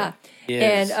Scottish? Yeah.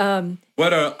 Yes. And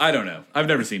I don't know. I've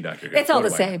never seen Dr. Who. it's all the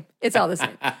same. It's all the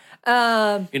same.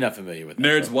 You're not familiar with that.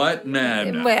 Nerds what?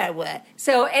 Man. What?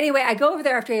 So anyway, I go over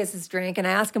there after he has his drink and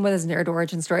I ask him what his nerd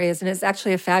origin story is. And it's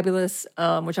actually a fabulous,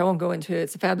 which I won't go into.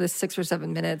 It's a fabulous 6 or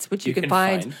 7 minutes, which you can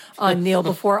find on Neil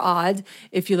Before Odd.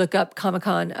 If you look up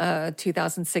Comic-Con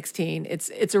 2016,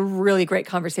 it's a really great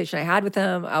conversation I had with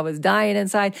him. I was dying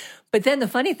inside. But then the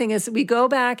funny thing is we go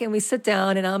back and we sit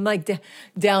down and I'm like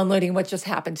downloading what just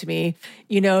happened to me,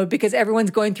 because everyone's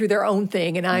going through their own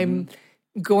thing and I'm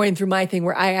going through my thing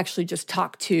where I actually just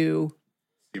talked to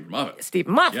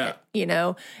Stephen Moffat,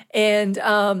 and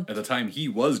at the time he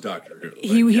was Doctor Who.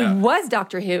 He was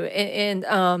Doctor Who,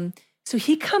 and so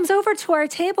he comes over to our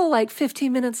table like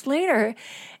 15 minutes later,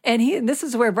 and this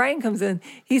is where Brian comes in.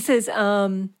 He says,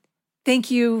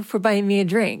 "Thank you for buying me a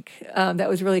drink. That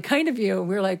was really kind of you." And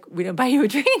we were like, "We didn't buy you a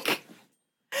drink."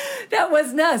 That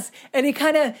wasn't us. And he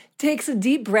kind of takes a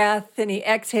deep breath and he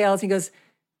exhales. And he goes,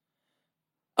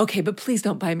 okay, but please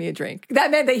don't buy me a drink. That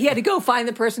meant that he had to go find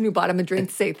the person who bought him a drink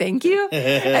to say thank you.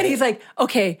 And he's like,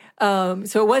 okay, so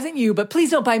it wasn't you, but please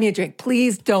don't buy me a drink.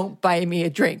 Please don't buy me a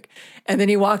drink. And then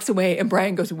he walks away and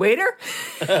Brian goes, waiter?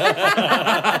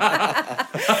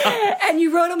 And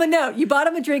you wrote him a note. You bought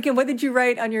him a drink and what did you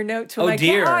write on your note to him? Oh,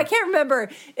 dear. I can't remember.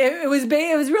 It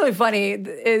was really funny.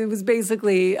 It was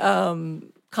basically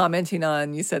commenting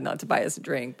on, you said not to buy us a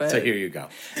drink, but so here you go.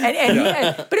 But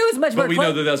it was much more. But we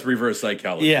know that that's reverse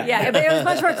psychology. Yeah, but it was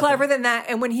much more clever than that.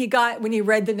 And when he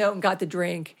read the note and got the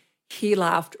drink, he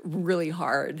laughed really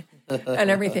hard and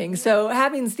everything. So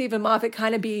having Stephen Moffat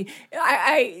kind of be,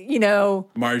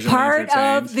 part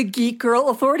of the Geek Girl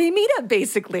Authority meetup,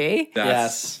 basically.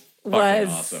 That's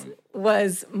awesome.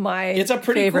 Was my it's a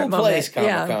pretty favorite cool place,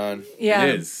 Comic-Con. Yeah.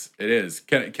 It is.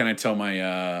 Can I tell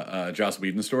my Joss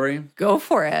Whedon story? Go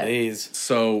for it. Please.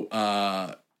 So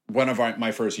one of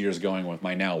my first years going with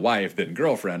my now wife, then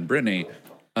girlfriend, Brittany,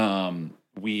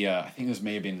 we I think this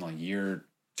may have been like year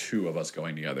 2 of us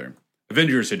going together.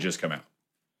 Avengers had just come out,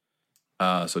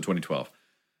 so 2012,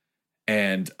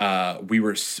 and we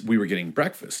were getting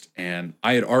breakfast, and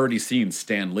I had already seen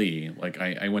Stan Lee. Like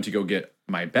I went to go get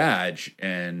my badge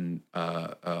and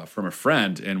from a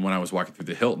friend, and when I was walking through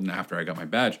the Hilton after I got my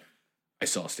badge, I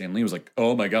saw Stan Lee. I was like,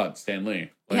 oh my God, Stan Lee.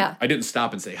 Like, yeah. I didn't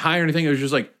stop and say hi or anything. It was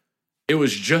just like, it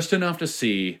was just enough to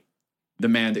see the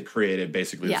man that created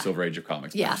basically the Silver Age of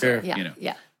comics. Yeah, himself,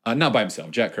 not by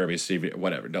himself. Jack Kirby, Steve,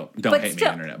 whatever. Don't hate me on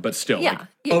the internet, but still,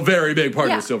 a very big part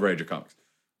of the Silver Age of comics.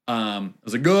 I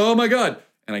was like, oh my God.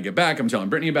 And I get back, I'm telling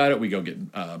Brittany about it. We go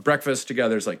get breakfast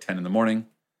together. It's like 10 in the morning.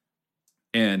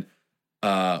 And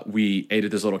we ate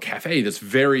at this little cafe that's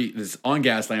on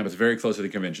Gaslamp. It's very close to the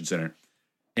convention center.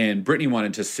 And Brittany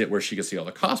wanted to sit where she could see all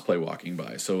the cosplay walking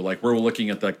by. So like we're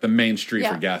looking at the main street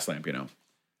for Gaslamp,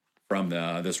 from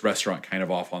this restaurant kind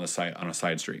of off on a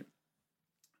side street.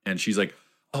 And she's like,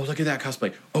 oh, look at that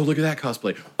cosplay. Oh, look at that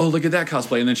cosplay. Oh, look at that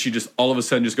cosplay. And then she just all of a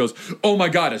sudden just goes, oh my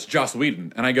God, it's Joss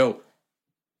Whedon. And I go,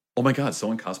 oh my God,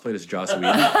 someone cosplayed as Joss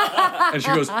Whedon? And she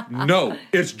goes, no,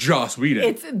 it's Joss Whedon.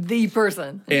 It's the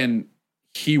person. And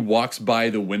he walks by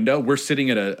the window. We're sitting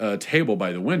at a table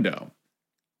by the window.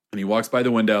 And he walks by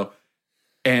the window.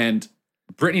 And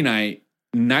Brittany and I,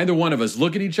 neither one of us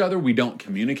look at each other. We don't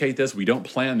communicate this. We don't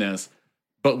plan this.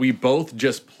 but we both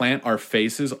just plant our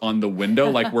faces on the window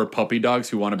like we're puppy dogs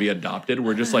who want to be adopted.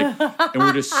 We're just like, and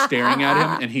we're just staring at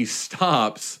him, and he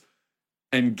stops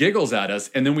and giggles at us,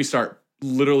 and then we start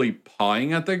literally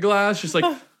pawing at the glass, just like,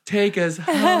 take us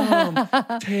home,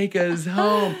 take us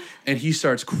home. And he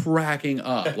starts cracking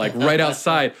up, like right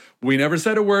outside. We never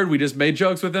said a word. We just made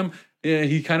jokes with him. And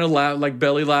he kind of like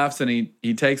belly laughs, and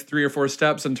he takes 3 or 4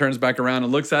 steps and turns back around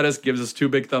and looks at us, gives us 2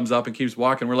 big thumbs up, and keeps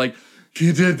walking. We're like,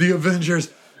 he did the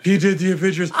Avengers. He did the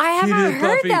Avengers. I have not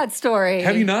heard that story.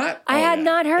 Have you not? I had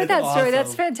not heard that story. awesome.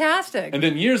 That's fantastic. And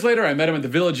then years later, I met him at the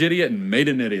Village Idiot and made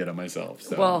an idiot of myself.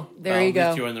 So. Well, there you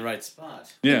go. You're in the right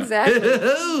spot. yeah. Exactly.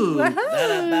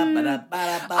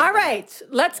 All right,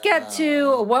 let's get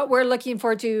to what we're looking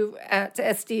forward to at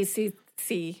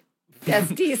SDCC.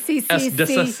 SDCCC.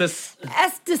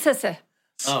 SDCC.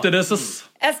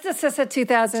 SDCC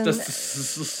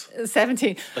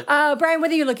 2017. Brian, what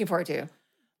are you looking forward to?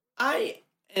 I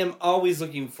am always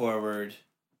looking forward.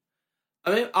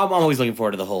 I'm always looking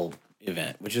forward to the whole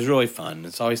event, which is really fun.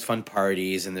 It's always fun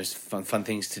parties, and there's fun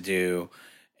things to do,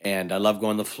 and I love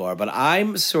going to the floor. But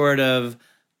I'm sort of,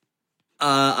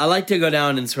 I like to go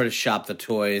down and sort of shop the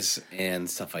toys and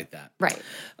stuff like that. Right.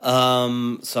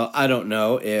 So I don't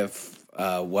know if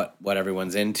what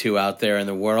everyone's into out there in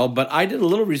the world, but I did a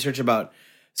little research about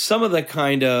some of the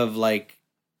kind of like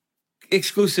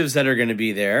exclusives that are going to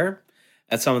be there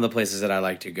at some of the places that I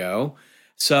like to go.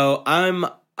 So I'm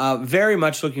very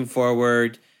much looking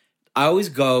forward. I always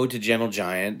go to Gentle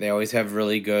Giant. They always have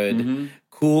really good,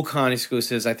 cool con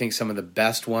exclusives. I think some of the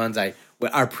best ones.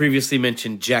 Our previously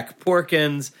mentioned Jack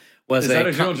Porkins was Is that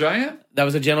a Gentle Giant? That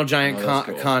was a Gentle Giant that's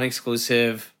cool. con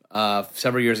exclusive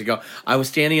several years ago. I was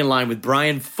standing in line with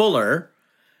Brian Fuller,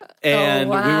 and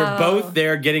we were both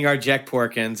there getting our Jack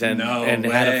Porkins and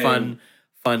had a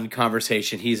fun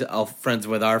conversation. He's friends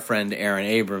with our friend Aaron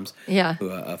Abrams, who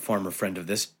a former friend of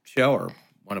this show or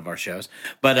one of our shows,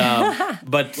 but A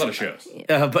lot of shows.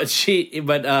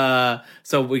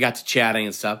 So we got to chatting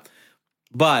and stuff.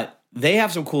 But they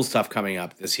have some cool stuff coming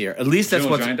up this year. At least that's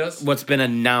what's been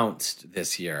announced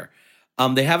this year.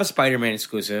 They have a Spider-Man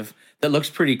exclusive that looks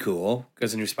pretty cool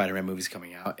because the new Spider-Man movie's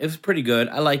coming out. It was pretty good.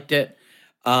 I liked it.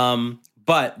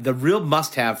 But the real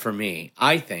must-have for me,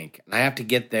 I think, and I have to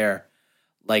get there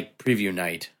like preview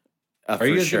night. Are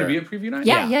you guys going to be at preview night?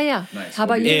 Yeah. Nice. How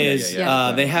about you?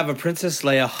 They have a Princess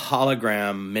Leia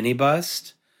hologram mini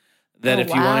bust that if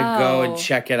you want to go and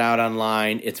check it out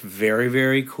online, it's very,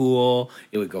 very cool.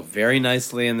 It would go very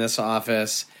nicely in this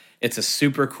office. It's a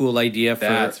super cool idea.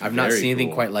 I've not seen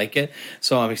anything quite like it,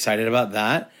 so I'm excited about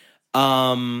that.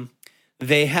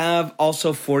 They have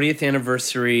also 40th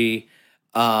anniversary.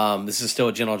 This is still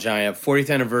a Gentle Giant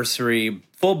 40th anniversary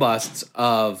full busts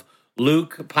of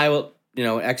Luke pilot,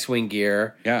 X-wing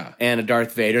gear, and a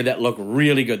Darth Vader that look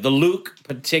really good. The Luke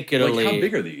particularly. Like, how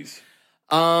big are these?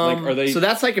 Are they? So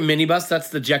that's like a mini bus. That's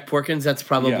the Jack Porkins. That's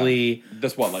probably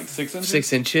that's what, like 6 inches?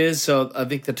 6 inches. So I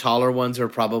think the taller ones are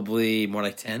probably more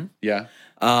like 10. Yeah.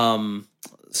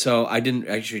 So I didn't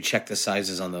actually check the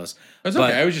sizes on those. That's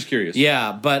okay. I was just curious.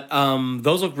 Yeah, but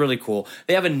those look really cool.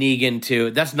 They have a Negan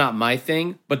too. That's not my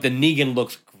thing, but the Negan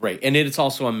looks great, and it's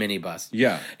also a mini bus.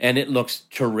 Yeah, and it looks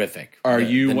terrific. Are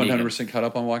you 100% caught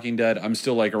up on Walking Dead? I'm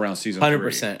still like around season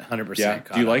 100%. Yeah.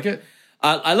 Do you like it?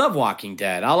 I love Walking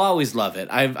Dead. I'll always love it.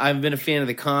 I've been a fan of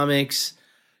the comics,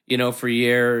 for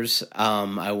years.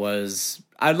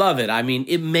 I love it. I mean,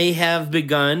 it may have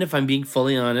begun, if I'm being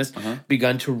fully honest,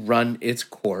 begun to run its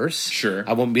course. Sure.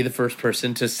 I won't be the first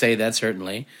person to say that,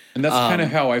 certainly. And that's kind of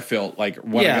how I felt. Like,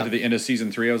 when I got to the end of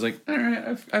season 3, I was like, all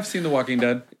right, I've seen The Walking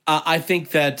Dead. I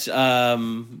think that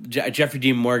Jeffrey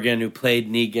Dean Morgan, who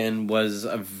played Negan, was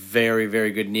a very,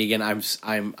 very good Negan.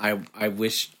 I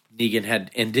wish Negan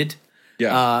had ended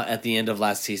at the end of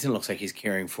last season. It looks like he's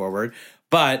carrying forward.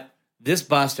 But this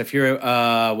bust, if you're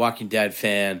a Walking Dead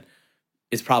fan,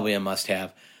 is probably a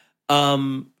must-have. I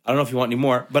don't know if you want any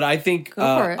more, but I think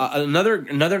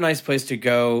another nice place to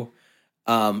go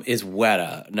is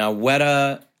Weta. Now,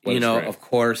 Weta, of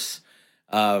course,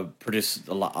 produced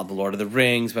a lot of the Lord of the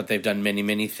Rings, but they've done many,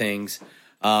 many things.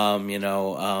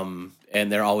 And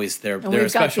they're always they're a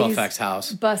special effects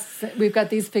house. Busts. We've got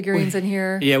these figurines in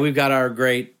here. Yeah, we've got our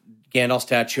great Gandalf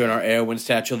statue and our Eowyn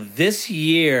statue. This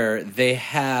year they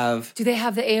have. Do they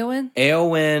have the Eowyn?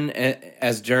 Eowyn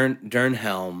as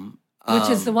Durnhelm, which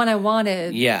is the one I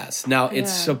wanted. Yes. Now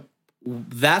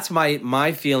that's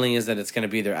my feeling is that it's going to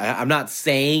be there. I'm not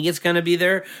saying it's going to be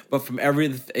there, but from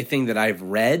everything that I've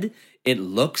read, it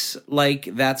looks like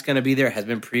that's going to be there. It has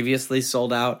been previously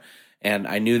sold out, And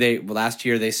I knew last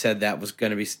year they said that was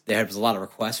going to be, there was a lot of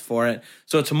requests for it.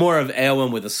 So it's more of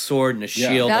Eowyn with a sword and a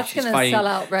shield. That's she's gonna fighting. sell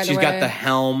out right She's away. got the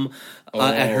helm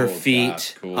at her that's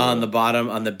feet cool. on the bottom,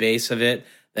 on the base of it.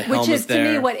 The Which helmet's is to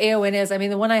there. me what Eowyn is. I mean,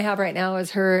 the one I have right now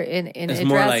is her in a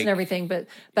more dress like- and everything, but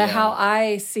Yeah. how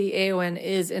I see Eowyn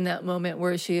is in that moment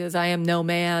where she is, I am no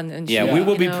man, and Yeah, she, we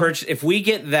will you be know, purchased. If we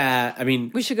get that, I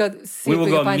mean, We should go see. we if will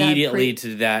we go can find that immediately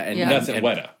to that. And Yeah. That's at and-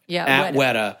 Weta. Yeah, at Weta.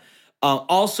 Weta.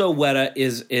 Also, Weta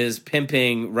is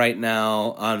pimping right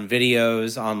now on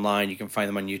videos online. You can find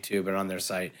them on YouTube and on their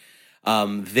site.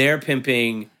 They're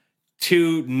pimping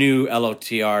 2 new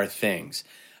LOTR things.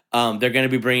 They're going to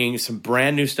be bringing some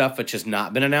brand new stuff, which has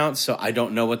not been announced. So I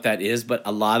don't know what that is, but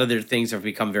a lot of their things have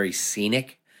become very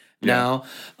scenic now.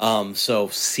 So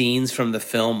scenes from the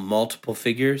film, multiple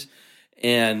figures,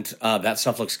 and that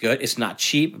stuff looks good. It's not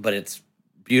cheap, but it's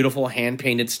beautiful hand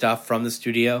painted stuff from the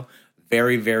studio.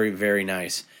 Very, very, very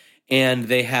nice. And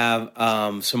they have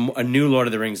a new Lord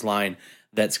of the Rings line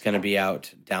that's going to be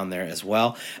out down there as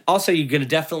well. Also, you're going to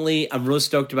definitely, I'm really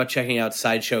stoked about checking out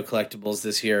Sideshow Collectibles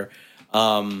this year.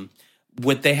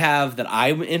 What they have that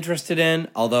I'm interested in,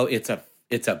 although it's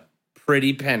a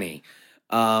pretty penny,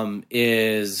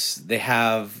 is they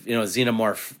have,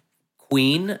 Xenomorph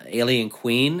Queen, Alien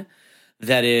Queen,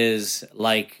 that is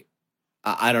like,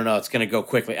 I don't know, it's going to go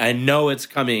quickly. I know it's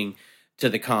coming to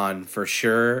the con for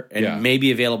sure, and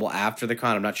maybe available after the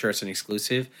con. I'm not sure it's an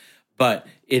exclusive, but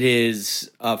it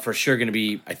is for sure going to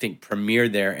be, I think,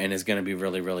 premiered there and is going to be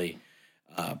really, really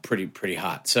pretty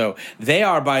hot. So they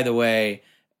are, by the way,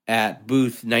 at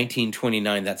booth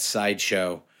 1929. That's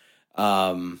Sideshow,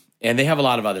 and they have a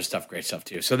lot of other stuff, great stuff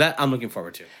too. So that I'm looking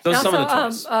forward to. Those are some of the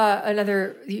toys.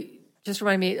 Another, just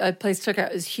remind me, a place took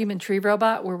out is Human Tree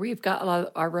Robot, where we've got a lot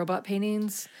of our robot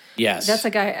paintings. Yes, That's a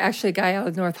guy out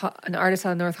of an artist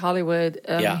out of North Hollywood,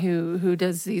 who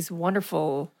does these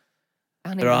wonderful.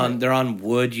 They're on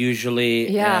wood usually.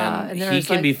 Yeah, and and he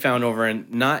can be found over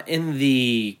not in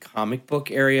the comic book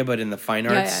area, but in the fine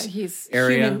arts he's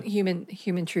area.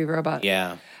 human tree robot.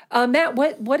 Yeah. Matt,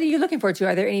 what are you looking forward to?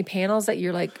 Are there any panels that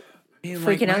you're like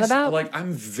freaking out about? Like,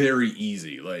 I'm very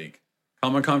easy. Like,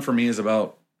 Comic-Con for me is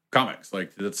about comics.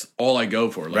 Like, that's all I go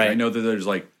for. Like, Right. I know that there's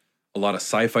like a lot of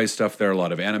sci-fi stuff there, a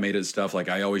lot of animated stuff. Like,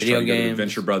 I always Video try to go to the games.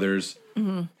 Adventure Brothers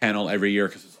panel every year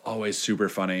because it's always super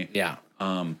funny. Yeah.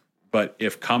 But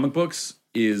if comic books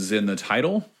is in the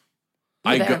title,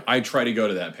 I try to go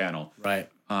to that panel. Right.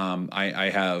 I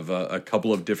have a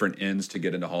couple of different ends to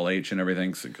get into Hall H and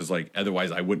everything because like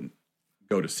otherwise I wouldn't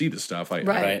go to see the stuff.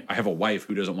 Right. I have a wife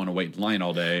who doesn't want to wait in line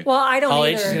all day. Well, I don't Hall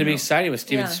either. H is going to be exciting with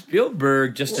Steven Yeah.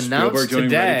 Spielberg just announced Spielberg doing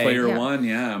today. Ready Player Yeah. One,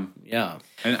 yeah. Yeah.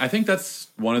 And I think that's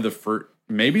one of the first,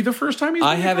 maybe the first time he's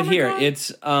I been to have it here. Comic-Con?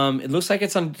 It's it looks like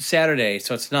it's on Saturday,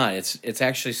 so it's not. It's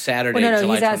actually Saturday, Well, no,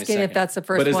 July he's asking 22nd. if that's the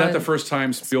first But is one. that the first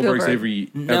time Spielberg's Spielberg.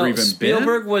 ever even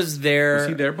Spielberg been? was there. Was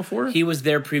he there before? He was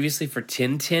there previously for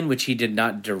Tintin, which he did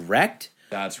not direct.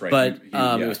 That's right. But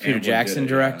He- it was Peter Amblin Jackson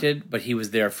did it, yeah. directed, but he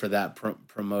was there for that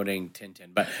promoting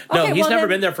Tintin. But no, Okay, he's well, never then-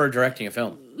 been there for directing a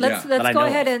film. Let's that I go know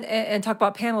ahead of. and talk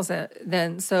about panels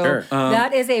then. So Sure.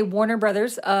 that is a Warner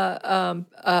Brothers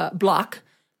block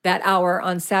that hour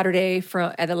on Saturday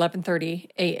at 11:30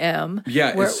 a.m.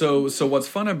 Yeah. where- So what's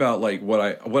fun about like what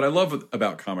I love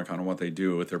about Comic-Con and what they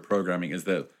do with their programming is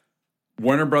that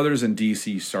Warner Brothers and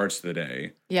DC starts the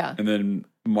day. Yeah. And then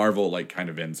Marvel like kind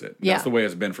of ends it. Yeah. That's the way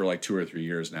it's been for like 2 or 3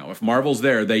 years now. If Marvel's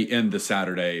there, they end the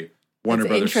Saturday. Warner That's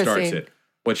Brothers starts interesting. it,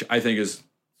 which I think is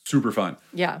super fun.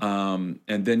 Yeah.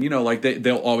 And then like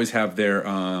they'll always have their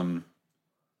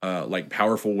like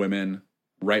powerful women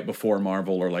right before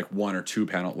Marvel or like 1 or 2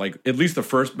 panel, like at least the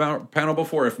first panel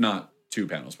before, if not 2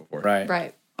 panels before. Right.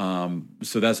 right.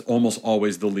 So that's almost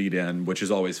always the lead in, which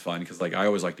is always fun because like I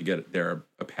always like to get there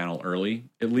a panel early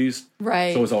at least.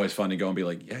 Right. So it's always fun to go and be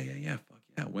like, yeah, fuck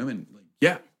yeah, women, like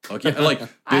yeah, fuck yeah. Like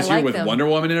I this year like with them. Wonder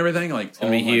Woman and everything, like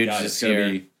gonna be my huge God, this it's gonna year.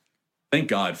 be. Thank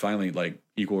God, finally, like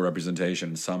equal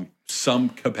representation, some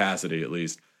capacity at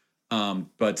least.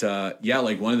 But yeah,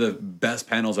 like one of the best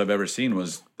panels I've ever seen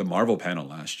was the Marvel panel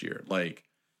last year. Like,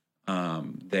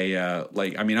 they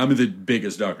like I mean, I'm the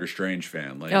biggest Doctor Strange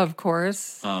fan. Like, Of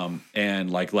course.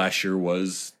 and like last year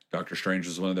was Doctor Strange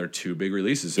was one of their 2 big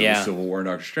releases. It Yeah. was Civil War and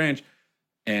Doctor Strange,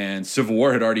 and Civil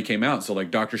War had already came out. So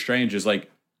like Doctor Strange is like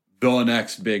the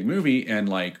next big movie, and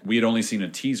like we had only seen a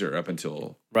teaser up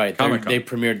until Right. Comic-Con. They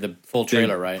premiered the full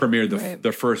trailer, right? Premiered Right.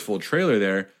 the first full trailer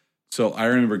there. So I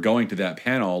remember going to that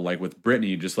panel like with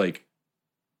Brittany, just like,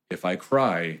 if I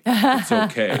cry, it's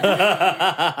okay.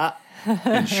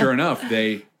 And sure enough,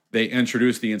 they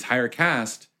introduced the entire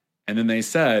cast, and then they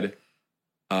said,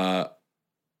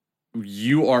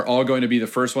 you are all going to be the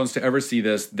first ones to ever see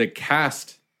this. The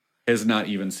cast has not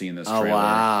even seen this trailer.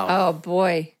 wow. Oh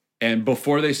boy. And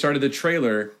before they started the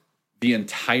trailer, the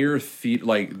entire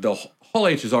the Hall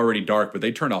H is already dark, but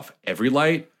they turned off every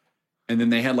light. And then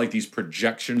they had like these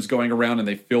projections going around and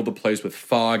they filled the place with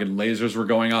fog and lasers were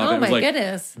going off. Oh and it was my like,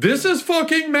 goodness. this is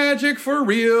fucking magic for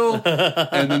real.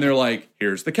 And then they're like,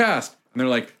 here's the cast. And they're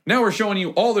like, now we're showing you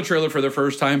all the trailer for the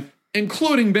first time,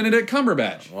 including Benedict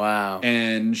Cumberbatch. Wow.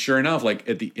 And sure enough, like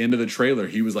at the end of the trailer,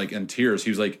 he was like in tears.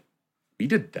 He was like, we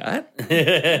did that?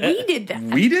 We did that.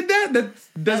 We did that?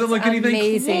 That doesn't look anything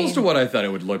amazing. close to what I thought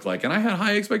it would look like. And I had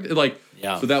high expectations.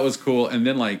 So that was cool. And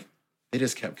then like, they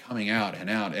just kept coming out and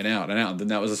out and out and out. And then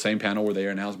that was the same panel where they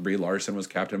announced Brie Larson was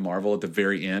Captain Marvel at the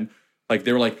very end. Like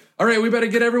they were like, all right, we better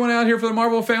get everyone out here for the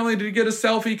Marvel family to get a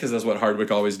selfie, because that's what Hardwick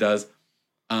always does.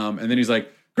 And then he's like,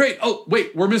 great. Oh,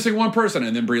 wait, we're missing one person.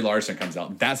 And then Brie Larson comes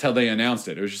out. That's how they announced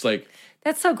it. It was just like,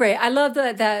 That's so great. I love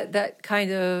that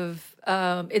kind of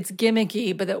it's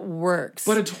gimmicky, but it works.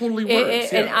 but it totally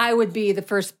works. And I would be the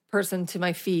first person to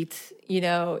my feet,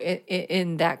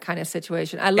 in that kind of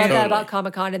situation. I love that about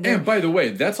Comic-Con. And by the way,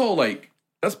 that's all like,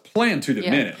 that's planned to the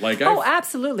minute. Like,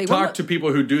 absolutely. Talk to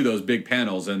people who do those big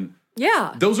panels, and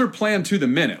Yeah. those are planned to the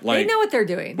minute. Like, They know what they're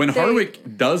doing. when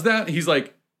Hardwick does that, he's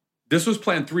like, this was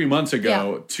planned 3 months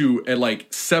ago to at like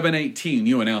 7:18,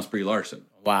 you announced Brie Larson.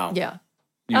 Wow. Yeah.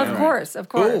 You Of know? course.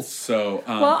 Cool. So,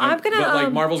 Well, I'm gonna, But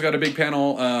like, Marvel's got a big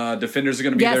panel. Defenders are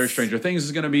going to be Yes. there. Stranger Things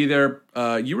is going to be there.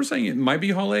 You were saying it might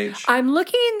be Hall H. I'm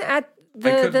looking at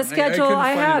the schedule couldn't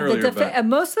I find it have. earlier, but-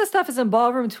 Most of the stuff is in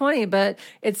Ballroom 20, but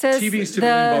it says TV's typically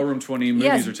in Ballroom 20.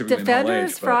 Movies are typically in Hall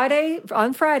Defenders H. but-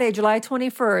 on Friday, July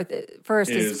 21st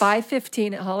is Is-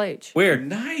 5:15 at Hall H. Weird.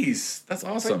 Nice. That's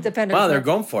awesome. Defenders. Wow, they're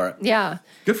going for it. Yeah.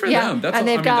 Good for Yeah. them. That's And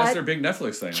they've that's got their big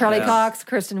Netflix thing. Charlie Yeah. Cox,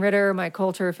 Kristen Ritter, Mike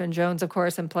Coulter, Finn Jones, of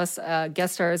course, and plus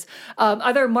guest stars.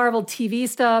 Other Marvel TV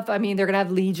stuff. I mean, they're going to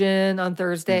have Legion on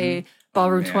Thursday,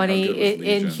 Ballroom man, how 20, good was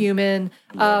Legion? Inhuman.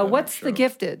 Love that What's The show.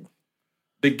 Gifted?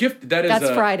 The Gift, that's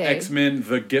Friday. X-Men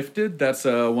The Gifted. That's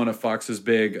one of Fox's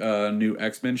big new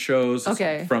X-Men shows. It's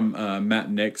Okay. from Matt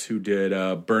Nix, who did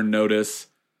Burn Notice.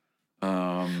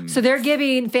 So they're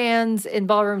giving fans in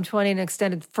Ballroom 20 an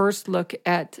extended first look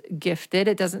at Gifted.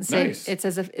 It doesn't say, Nice. it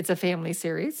says it's a family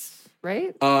series,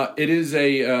 right? It is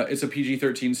it's a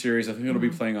PG-13 series. I think it'll be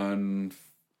playing on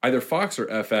either Fox or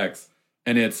FX,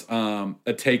 and it's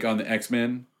a take on the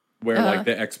X-Men, where like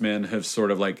the X-Men have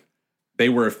sort of like, they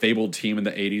were a fabled team in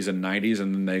the 80s and 90s,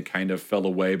 and then they kind of fell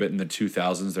away. But in the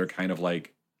 2000s, they're kind of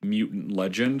like mutant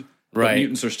legend. Right. But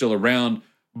mutants are still around,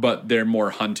 but they're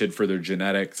more hunted for their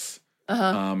genetics.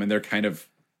 And they're kind of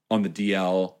on the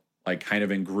DL, like kind of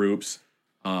in groups.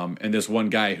 And this one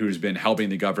guy who's been helping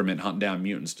the government hunt down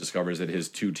mutants discovers that his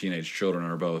 2 teenage children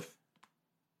are both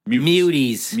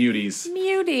mutants. Muties.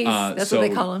 Muties. That's so what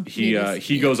they call them.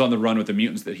 He goes on the run with the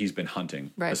mutants that he's been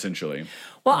hunting, Right. essentially.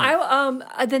 Well,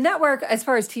 the network, as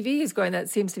far as TV is going, that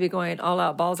seems to be going all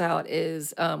out, balls out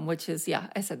is, which is,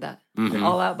 I said that.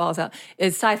 All out, balls out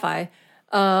is Sci-Fi.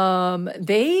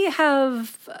 They have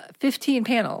 15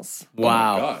 panels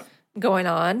Wow. Oh my God. going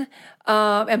on.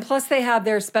 And plus they have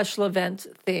their special event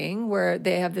thing where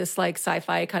they have this like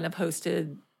sci-fi kind of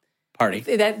hosted Party.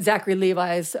 that Zachary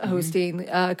Levi's hosting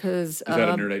because Is that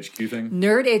a Nerd HQ thing?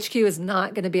 Nerd HQ is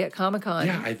not going to be at Comic-Con.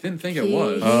 Yeah, I didn't think it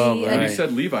was. Oh, When right. you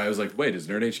said Levi, I was like, wait, is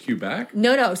Nerd HQ back?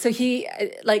 No. So he,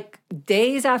 like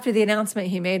days after the announcement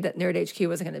he made that Nerd HQ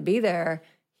wasn't going to be there,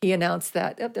 he announced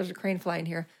that, there's a crane flying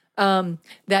here,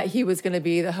 that he was going to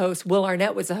be the host. Will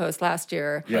Arnett was the host last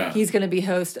year. Yeah. He's going to be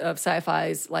host of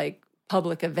Sci-Fi's like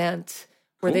public event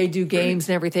where Cool. they do games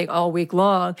and everything all week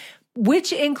long,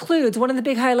 which includes one of the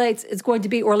big highlights is going to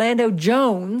be Orlando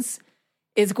Jones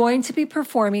is going to be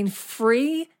performing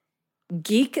free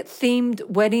geek-themed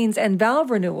weddings and vow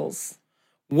renewals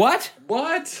What?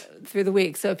 What? through the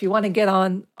week. So if you want to get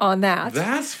on that.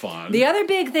 That's fun. The other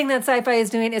big thing that Sci-Fi is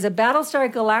doing is a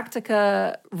Battlestar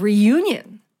Galactica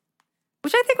reunion,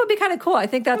 which I think would be kind of cool. I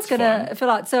think that's going to fun. fill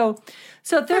out. So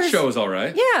that there's show is all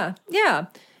right. yeah.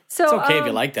 So It's okay if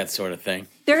you like that sort of thing.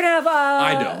 they're gonna have.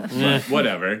 I don't. But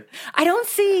whatever. I don't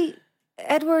see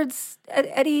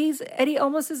Eddie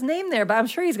Olmos' name there, but I'm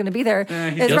sure he's going to be there.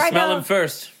 he's It's You'll right smell now, him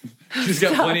first. She's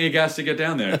got plenty of gas to get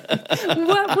down there.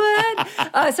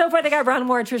 what? So far, they got Ron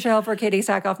Moore, Trisha Helfer, Katie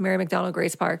Sackhoff, Mary McDonald,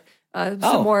 Grace Park. Some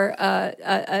more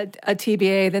a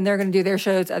TBA. Then they're going to do their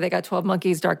shows. They got 12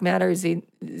 Monkeys, Dark Matter, Z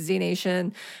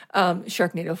Nation,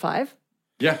 Sharknado 5.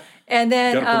 Yeah. And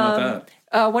then Gotta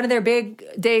promote one of their big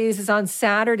days is on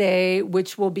Saturday,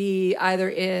 which will be either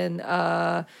in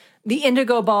the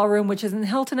Indigo Ballroom, which is in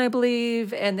Hilton, I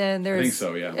believe, and then there's think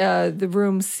so, yeah. the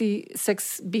room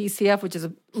C6BCF, which is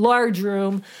a large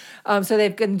room. So they're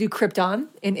going to do Krypton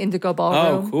in Indigo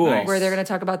Ballroom. Oh, cool. Nice. Where they're going to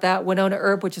talk about that. Winona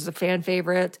Earp, which is a fan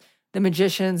favorite. The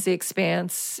Magicians, The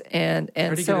Expanse, and How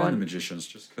do you so get into on. Magicians?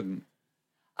 Just couldn't.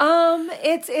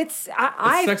 It's It's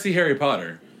sexy Harry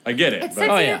Potter. I get it. It's but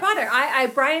sexy yeah. Harry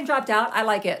Potter. Brian dropped out. I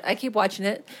like it. I keep watching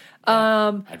it.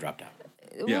 I dropped out.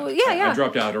 yeah, well, yeah. I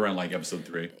dropped out around like episode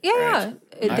 3. Yeah,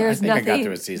 There's I think I got nothing.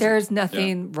 through a season. There's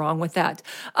nothing wrong with that.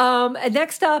 And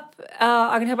next up,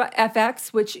 I'm going to talk about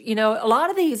FX, which a lot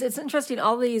of these. It's interesting.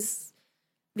 All these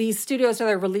studios that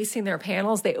are releasing their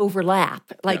panels, they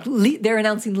overlap. Like they're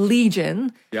announcing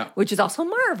Legion, which is also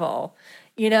Marvel.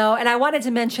 And I wanted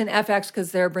to mention FX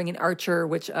because they're bringing Archer,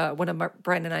 which one of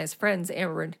Brian and I's friends,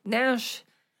 Amber Nash,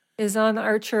 is on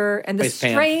Archer, and The Plays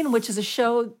Pam. Strain, which is a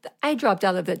show that I dropped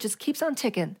out of that just keeps on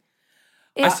ticking.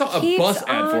 I saw a bus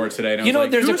ad for it today, and I was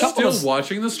like, there's a who's couple still of-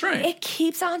 watching The Strain? It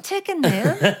keeps on ticking,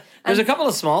 man. There's a couple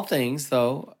of small things,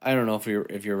 though. I don't know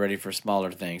if you're ready for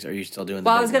smaller things. Are you still doing?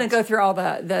 Well, the I was going to go through all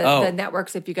the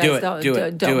networks if you guys Do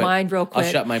it. don't mind real quick.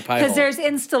 I'll shut my pie because hole. there's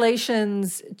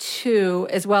installations too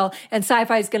as well, and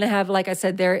Sci-Fi is going to have, like I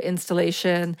said, their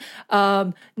installation.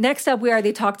 Next up, we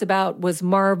already talked about was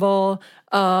Marvel.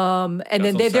 And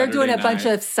then That's on they're doing a Saturday bunch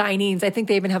night. of signings. I think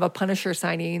they even have a Punisher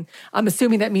signing. I'm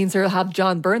assuming that means they'll have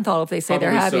John Bernthal if they say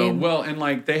they're Probably having. so. Well, and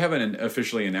like they haven't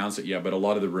officially announced it yet, but a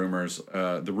lot of the rumors,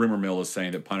 the rumor mill is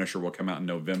saying that Punisher will come out in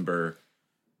November.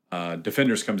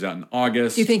 Defenders comes out in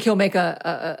August. Do you think he'll make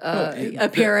a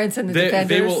appearance in the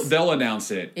Defenders? They'll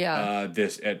announce it. Yeah.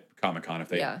 This at Comic-Con if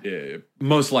they. Yeah.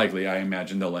 Most likely, I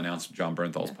imagine they'll announce John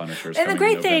Bernthal's Punisher. And the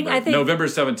great thing, I think- November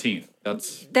 17th.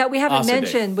 That's that we haven't awesome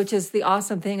mentioned, which is the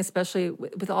awesome thing, especially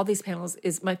with all these panels,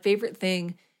 is my favorite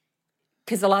thing,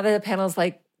 because a lot of the panels,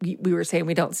 like we were saying,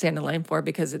 we don't stand in line for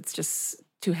because it's just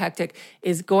too hectic,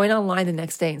 is going online the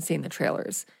next day and seeing the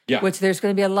trailers. Yeah. Which there's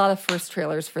going to be a lot of first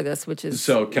trailers for this, which is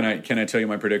So can I tell you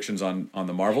my predictions on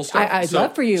the Marvel stuff? I'd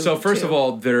love for you So first to. of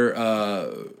all, they're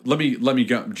let me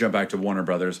jump back to Warner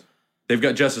Brothers. They've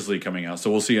got Justice League coming out, so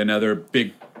we'll see another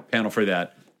big panel for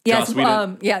that. Yes, Joss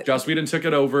Whedon, yeah. Joss Whedon took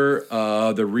it over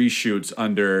the reshoots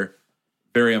under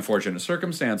very unfortunate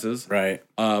circumstances, right.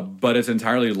 but it's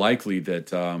entirely likely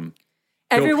that he'll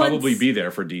Everyone's- probably be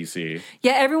there for DC.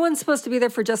 Yeah, everyone's supposed to be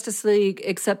there for Justice League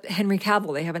except Henry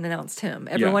Cavill. They haven't announced him.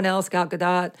 Everyone else, Gal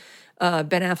Gadot, Ben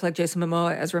Affleck, Jason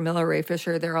Momoa, Ezra Miller, Ray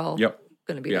Fisher, they're all going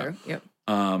to be there. Yep.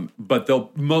 But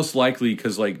they'll most likely,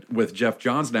 because like with Jeff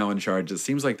Johns now in charge, it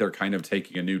seems like they're kind of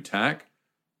taking a new tack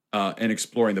and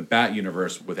exploring the Bat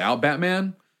universe without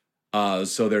Batman.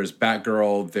 So there's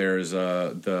Batgirl, there's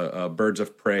the Birds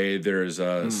of Prey, there's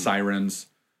Sirens,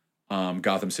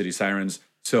 Gotham City Sirens.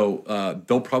 So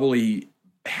they'll probably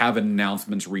have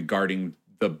announcements regarding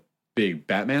the big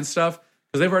Batman stuff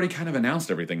because they've already kind of announced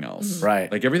everything else.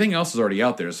 Right. Like everything else is already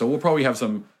out there. So we'll probably have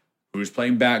some who's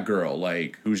playing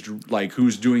Batgirl,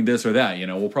 who's doing this or that.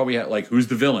 We'll probably have who's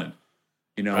the villain.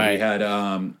 We had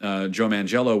Joe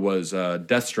Manganiello was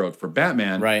Deathstroke for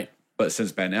Batman. Right. But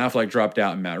since Ben Affleck dropped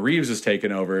out and Matt Reeves has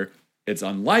taken over, it's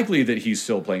unlikely that he's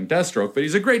still playing Deathstroke, but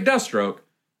he's a great Deathstroke.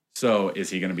 So is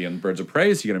he going to be in Birds of Prey?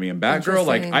 Is he going to be in Batgirl?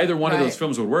 Interesting. Either one of those Right.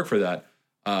 films would work for that.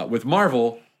 With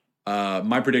Marvel,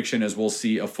 my prediction is we'll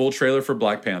see a full trailer for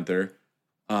Black Panther.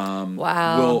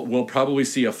 Wow. We'll probably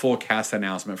see a full cast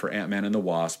announcement for Ant-Man and the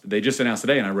Wasp. They just announced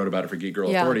today, and I wrote about it for Geek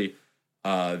Girl Yeah. Authority,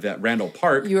 that Randall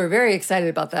Park. You were very excited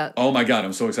about that. Oh my God,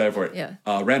 I'm so excited for it. Yeah.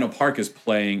 Randall Park is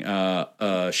playing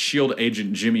S.H.I.E.L.D.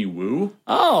 agent Jimmy Woo.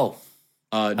 Oh,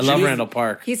 I love Jimmy- Randall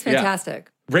Park. He's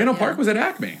fantastic. Randall Park was at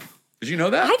Acme. Did you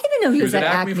know that? I didn't know he was at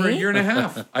Acme for a Acme. year and a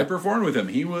half. I performed with him.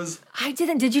 I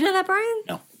didn't. Did you know that, Brian?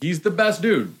 No. He's the best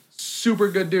dude. Super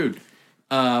good dude.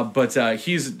 But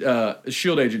he's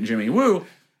S.H.I.E.L.D. agent Jimmy Woo.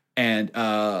 And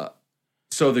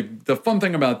so the fun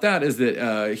thing about that is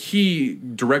that he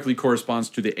directly corresponds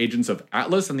to the Agents of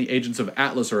Atlas, and the Agents of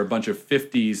Atlas are a bunch of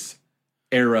 50s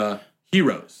era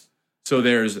heroes. So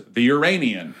there's the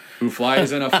Uranian, who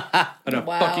flies in a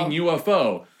Wow. fucking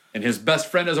UFO, and his best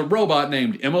friend is a robot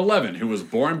named M11, who was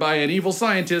born by an evil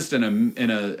scientist in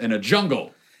a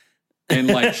jungle,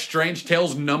 in Strange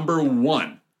Tales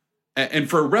 #1. And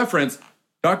for reference,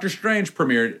 Doctor Strange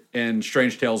premiered in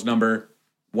Strange Tales number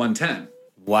 110.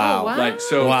 Wow. Oh, wow.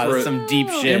 Wow, for that's some deep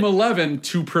shit. M11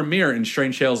 to premiere in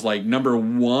Strange Tales #1.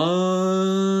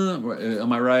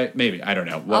 Am I right? Maybe. I don't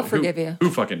know. I'll forgive you. Who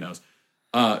fucking knows?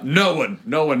 No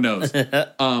one knows.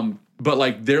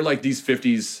 But they're these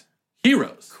 50s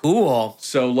Heroes. Cool.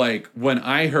 So, like, when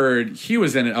I heard he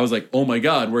was in it, I was like, oh my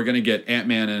God, we're going to get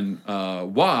Ant-Man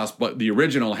and Wasp, but the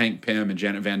original Hank Pym and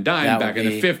Janet Van Dyne That back would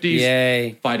in the be- 50s,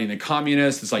 yay. fighting the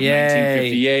communists. It's like Yay.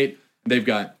 1958. They've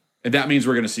got, and that means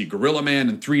we're going to see Gorilla Man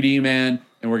and 3D Man,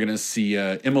 and we're going to see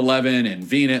M11 and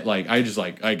VNet. Like,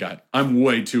 I'm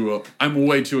way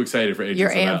too excited for Agents You're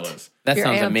of amped. Atlas. That You're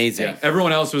sounds amped. amazing. Yeah,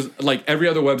 everyone else was like, every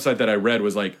other website that I read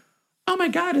was like, oh my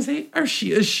God, is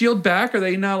S.H.I.E.L.D. back? Are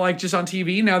they now like just on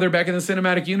TV? Now they're back in the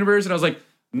cinematic universe? And I was like,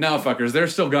 no, fuckers, they're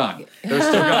still gone. They're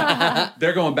still gone.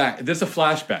 They're going back. This is a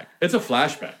flashback. It's a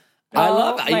flashback. I Oh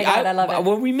love my God, I love it.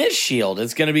 When we miss S.H.I.E.L.D.,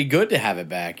 it's going to be good to have it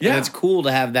back. Yeah. And it's cool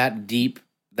to have that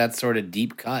sort of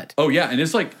deep cut. Oh yeah, and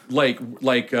it's like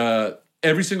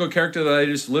every single character that I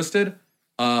just listed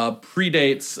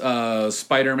predates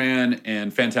Spider-Man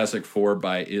and Fantastic Four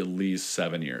by at least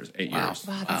 7 years, 8 years.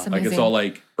 Wow, that's Like amazing. it's all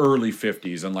like early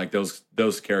 50s, and like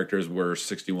those characters were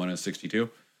 61 and 62.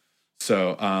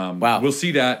 So Wow. we'll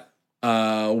see that.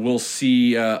 We'll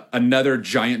see another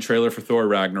giant trailer for Thor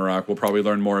Ragnarok. We'll probably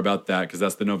learn more about that because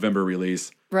that's the November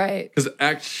release. Right. Because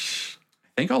I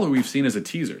think all that we've seen is a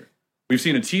teaser. We've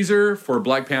seen a teaser for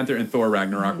Black Panther and Thor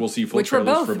Ragnarok. We'll see full Which were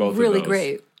trailers both for both really of those.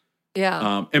 great.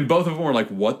 Yeah. And both of them were like,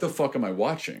 what the fuck am I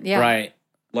watching? Yeah. Right.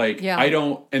 Like, Yeah. I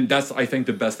don't, and that's, I think,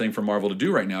 the best thing for Marvel to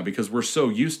do right now because we're so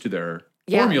used to their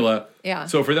Yeah. formula. Yeah.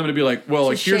 So for them to be like, well,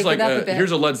 like, Just here's shake like, it up a bit.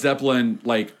 here's a Led Zeppelin,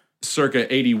 like,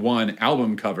 circa 81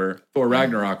 album cover, Thor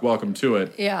Ragnarok, welcome to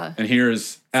it. Yeah. And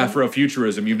here's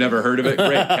Afrofuturism. You've never heard of it?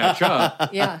 Great, catch up.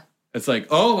 Yeah. It's like,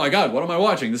 oh my God, what am I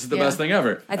watching? This is the Yeah. best thing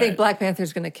ever. I think Black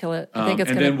Panther's going to kill it. I think it's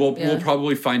and going then to. we'll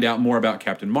probably find out more about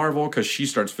Captain Marvel because she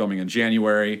starts filming in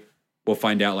January. We'll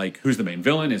find out like who's the main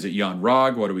villain. Is it Jan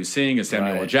Rog? What are we seeing? Is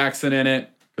Samuel L. Right. Jackson in it?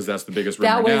 Because that's the biggest rumor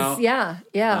That was now.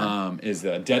 yeah. Is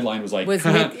the deadline was like Was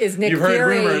Nick- is Nick you've heard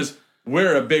Fury- rumors.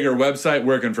 We're a bigger website.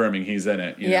 We're confirming he's in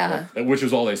it. You know, Yeah. like, which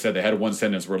is all they said. They had one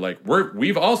sentence where like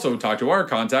we've also talked to our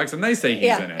contacts and they say he's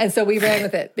Yeah. in it. And so we ran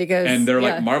with it because And they're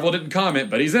yeah. like Marvel didn't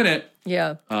comment, but he's in it.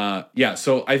 Yeah. Yeah,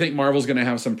 so I think Marvel's going to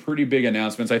have some pretty big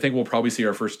announcements. I think we'll probably see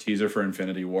our first teaser for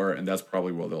Infinity War, and that's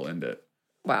probably where they'll end it.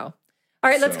 Wow. All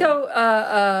right, let's So-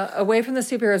 go away from the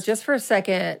superheroes just for a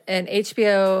second. And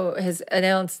HBO has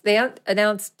announced,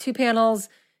 announced 2 panels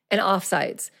and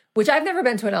offsites, which I've never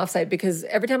been to an offsite because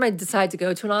every time I decide to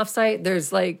go to an offsite,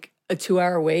 there's like a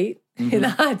 2-hour wait in the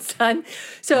hot sun.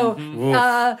 So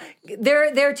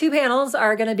their 2 panels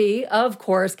are going to be, of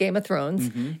course, Game of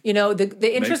Thrones. You know,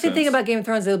 the interesting thing sense. about Game of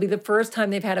Thrones, it'll be the first time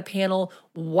they've had a panel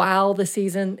while the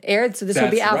season aired. So this will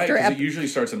be That's after right, 'cause it usually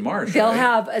starts in March. They'll right?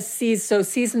 have a season. So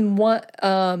season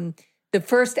 1, the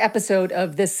first episode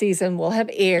of this season will have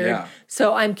aired. Yeah.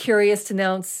 So I'm curious to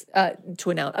announce.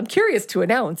 I'm curious to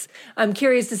announce. I'm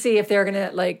curious to see if they're going to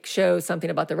like show something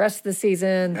about the rest of the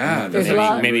season. Yeah, there's a maybe-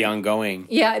 lot. Maybe ongoing.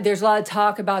 Yeah, there's a lot of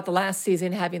talk about the last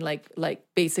season having like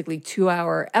basically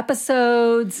 2-hour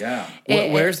episodes. Yeah.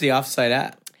 And- Where's the offsite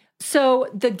at? So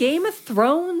the Game of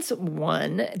Thrones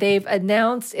one, they've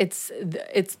announced it's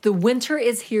the Winter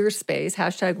is Here space,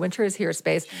 #Winter is Here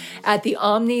space at the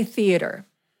Omni Theater.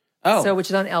 Oh, So which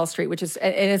is on L Street,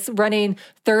 and it's running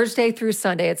Thursday through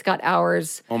Sunday. It's got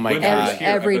hours. oh my Winter God. is here.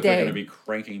 every I bet they're day. going to be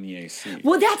cranking the AC.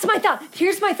 Well, that's my thought.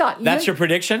 Here's my thought. That's your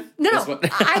prediction? no. That's what-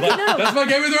 No. That's my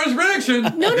Game of Thrones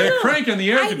prediction. They're cranking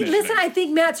the air conditioning. Listen, I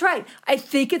think Matt's right. I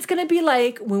think it's going to be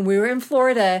like when we were in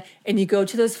Florida and you go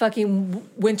to those fucking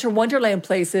winter wonderland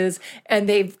places and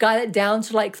they've got it down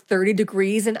to like 30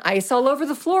 degrees and ice all over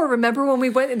the floor. Remember when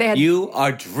we went and they had You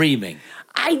are dreaming.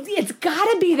 it's got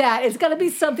to be that. It's got to be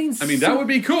something. I mean, that would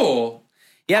be cool.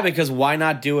 Yeah, because why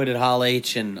not do it at Hall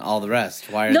H and all the rest?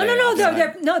 Why are No.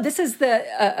 they No, this is the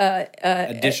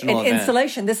Additional an event.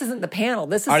 installation. This isn't the panel.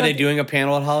 This is Are they something- doing a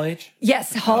panel at Hall H?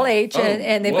 Yes, Hall H,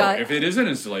 and they've well, got. if it is an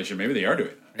installation, maybe they are doing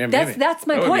that. Yeah, maybe. That's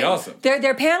my That would be point. awesome.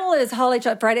 Their panel is Hall H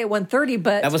on Friday at 1:30,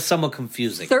 but That was somewhat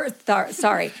confusing.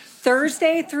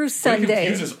 Thursday through Sunday.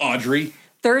 Confuses Audrey.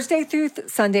 Thursday through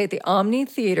Sunday at the Omni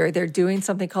Theater, they're doing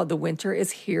something called the Winter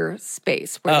is Here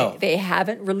space, where Oh. they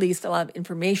haven't released a lot of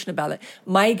information about it.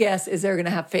 My guess is they're going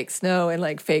to have fake snow and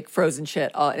like fake frozen shit,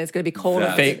 and it's going to be cold.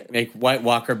 That's- Fake, make White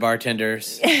Walker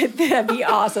bartenders. That'd be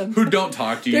awesome. Who don't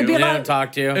talk to you. There'd be a They lot- don't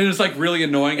talk to And you. it's like really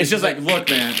annoying. It's just like- look,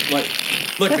 man,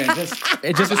 just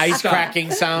It's just ice stop. cracking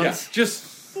Yeah, sounds. just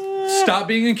stop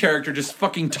being in character. Just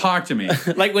fucking talk to me.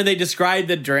 Like when they describe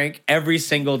the drink, every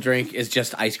single drink is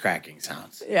just ice cracking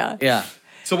sounds. Yeah. Yeah.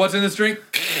 So what's in this drink?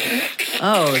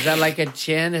 Oh, is that like a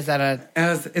gin? Is that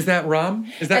Is that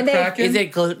rum? Is that And they- Kraken? Is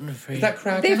it gluten free? Is that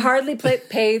Kraken? They've hardly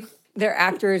paid their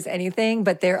actors anything,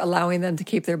 but they're allowing them to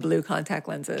keep their blue contact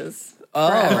lenses Oh,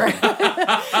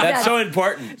 that's so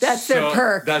important. That's their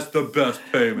perk. That's the best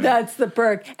payment. That's the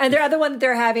perk. And their other one that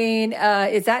they're having,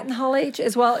 is that in Hall H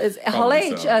as well? Is Hall Probably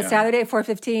H, so, yeah. Saturday at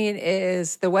 4:15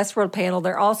 is the Westworld panel.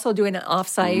 They're also doing an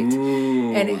offsite.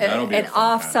 Ooh, that'll be a an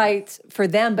fun offsite for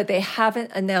them, but they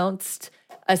haven't announced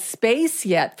a space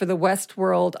yet for the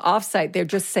Westworld offsite. They're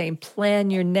just saying,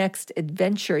 plan your next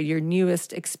adventure, your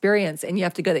newest experience, and you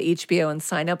have to go to HBO and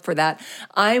sign up for that.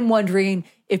 I'm wondering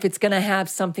if it's going to have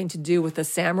something to do with the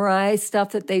samurai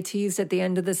stuff that they teased at the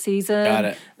end of the season. Got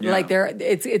it. Like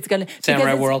it's going to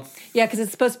Samurai World. Yeah, because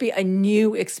it's supposed to be a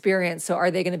new experience. So are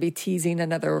they going to be teasing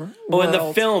another Well, in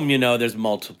world? the film, there's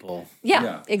multiple.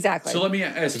 Yeah, exactly. So let me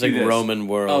ask It's you like this. Roman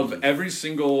world. Of every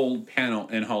single panel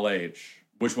in Hall H,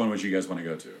 which one would you guys want to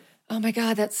go to? Oh my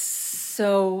God, that's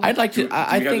so. I'd like to. Do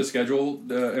I we have think the schedule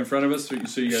in front of us so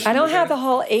you guys? I can don't look have at the it?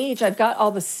 Hall H. I've got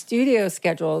all the studio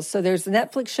schedules. So there's the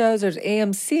Netflix shows, there's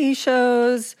AMC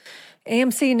shows.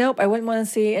 AMC, nope, I wouldn't want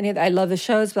to see any of that. I love the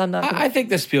shows, but I'm not. I think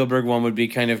the Spielberg one would be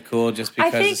kind of cool, just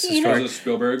because think, it's you know- historic. Was it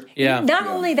Spielberg? Yeah. Not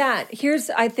only that, here's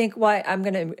I think why I'm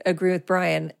going to agree with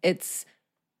Brian. It's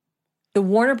the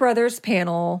Warner Brothers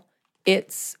panel.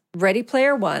 It's Ready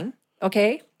Player One.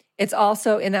 Okay, it's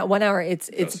also in that 1 hour. It's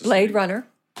Justice Blade League. Runner.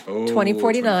 Oh,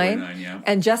 2049, yeah.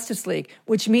 and Justice League,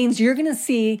 which means you're going to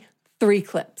see 3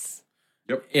 clips.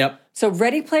 Yep. So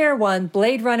Ready Player One,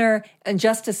 Blade Runner, and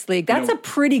Justice League. That's know, a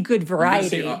pretty good You're gonna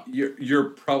see, variety you're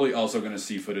probably also going to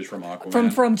see footage from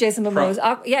Aquaman. from Jason Momoa's.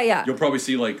 Yeah. You'll probably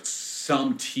see like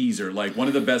some teaser, like one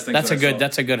of the best things.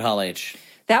 That's a good Hall H.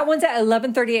 That one's at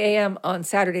 11:30 a.m. on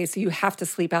Saturday, so you have to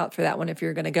sleep out for that one if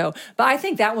you're going to go. But I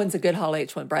think that one's a good Hall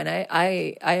H one, Brian.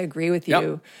 I agree with Yep.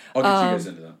 you. I'll get you guys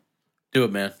into that. Do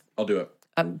it, man. I'll do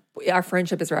it. Our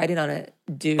friendship is riding on it,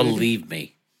 dude. Believe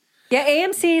me. Yeah,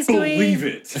 AMC is doing. Believe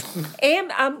it.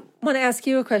 I want to ask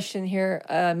you a question here,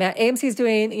 Matt. AMC is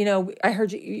doing, I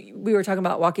heard we were talking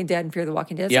about Walking Dead and Fear the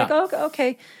Walking Dead. It's Yeah. like, oh,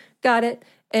 okay, got it.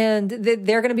 And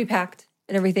they're going to be packed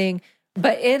and everything.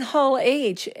 But in Hall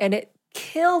H, and it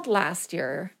killed last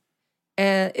year,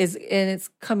 and it's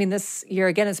coming this year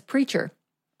again, is Preacher.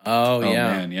 Oh, Oh yeah.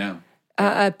 man,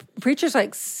 yeah. Preacher's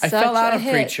like I such fell out a of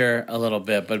hit. Preacher a little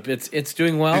bit, but it's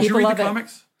doing well. Did you People read love the it.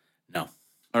 comics? No. All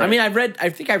I right. mean, I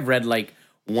think I've read like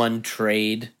one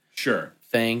trade Sure.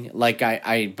 thing. Like but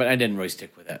I didn't really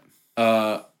stick with it.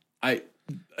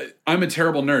 I'm a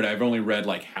terrible nerd. I've only read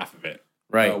like half of it.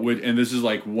 Right. And this is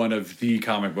like one of the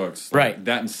comic books. Like, Right.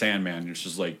 That and Sandman. It's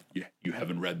just like, you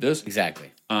haven't read this?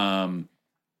 Exactly.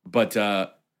 But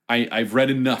I've read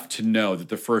enough to know that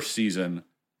the first season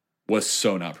was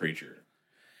so not Preacher.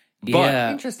 But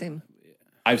yeah. Interesting.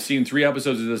 I've seen 3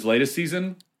 episodes of this latest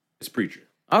season. It's Preacher.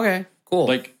 Okay. Cool.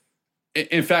 Like,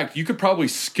 in fact, you could probably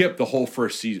skip the whole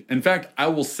first season. In fact, I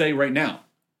will say right now,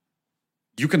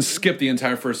 you can skip the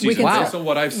entire first season. can Based on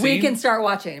what I've seen, We can start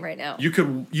watching right now. you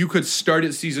could start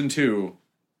at season 2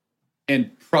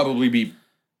 and probably be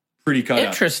pretty cut up.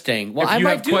 Interesting. Well, If I you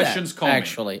might have do questions, that, call me.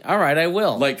 actually. All right, I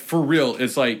will. Like, for real,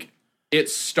 it's like it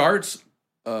starts.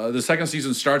 The second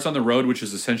season starts on the road, which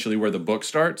is essentially where the book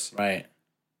starts, right.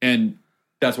 and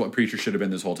that's what Preacher should have been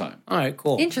this whole time. All right,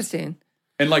 cool. Interesting.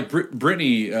 And like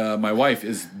Brittany, my wife,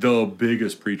 is the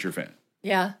biggest Preacher fan.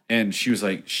 Yeah. And she was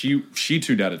like, she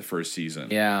tuned out at the first season.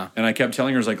 Yeah. And I kept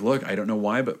telling her, I was like, look, I don't know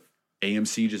why, but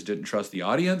AMC just didn't trust the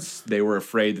audience. They were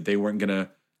afraid that they weren't going to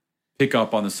pick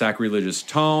up on the sacrilegious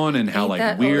tone and how Ain't like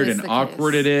that weird always and the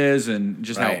awkward case? it is and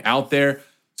just Right. how out there.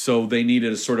 So they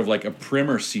needed a sort of like a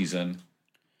primer season.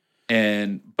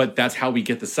 But that's how we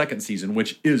get the second season,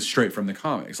 which is straight from the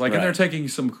comics. Like, and they're Right. taking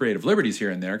some creative liberties here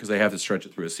and there because they have to stretch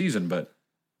it through a season, but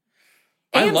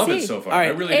I love it AMC. so far. All right.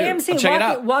 I really AMC I'll check it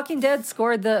out. Walking Dead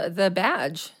scored the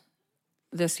badge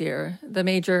this year, the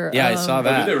major. Yeah, I saw do.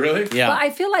 that. Did they really? Yeah. But I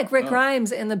feel like Rick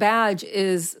Grimes in the badge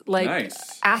is like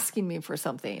Nice. asking me for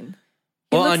something.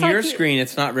 He Well, looks on like your he- screen,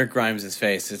 it's not Rick Grimes'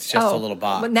 face. It's just a little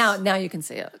box. But now you can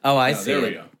see it. Oh, I Oh, see there we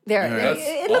it. go. There, All right. That's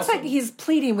it looks like awesome. he's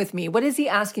pleading with me. What is he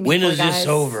asking me When for, is this guys?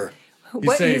 over?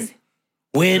 What saying- is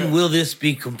When will this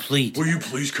be complete? Will you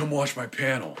please come watch my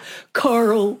panel?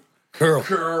 Carl?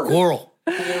 Coral.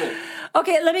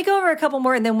 Okay, let me go over a couple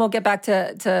more, and then we'll get back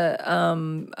to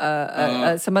some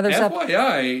other stuff.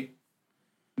 FYI,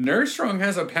 Nerdstrong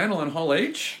has a panel in Hall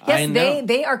H. I Yes, know.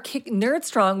 they are Nerd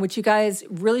Strong, which you guys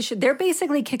really should. They're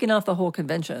basically kicking off the whole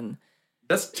convention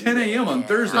That's 10 a.m. on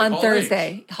Thursday. on Hall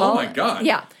Thursday. H. Oh my God.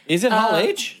 Yeah. Is it Hall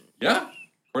H? Yeah.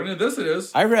 According to this, it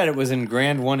is. I read it was in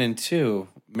Grand 1 and 2.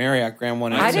 Marriott Grand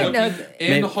 1 and 2. I didn't know.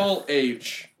 In Hall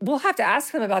H. We'll have to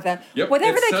ask them about that. Yep,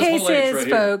 Whatever it the says case Hall H is, right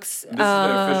here. folks. This is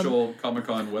the official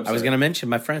Comic-Con website. I was going to mention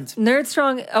my friends. Nerd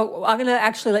Strong. Oh, I'm going to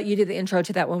actually let you do the intro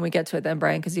to that when we get to it, then,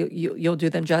 Brian, because you'll do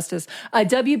them justice.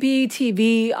 WB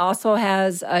TV also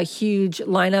has huge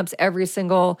lineups every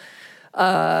single.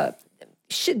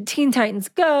 Teen Titans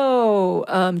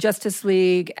Go, Justice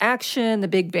League Action, The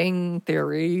Big Bang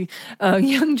Theory,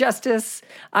 Young Justice,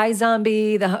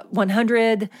 iZombie, The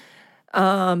 100,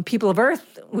 People of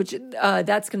Earth, which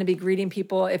that's going to be greeting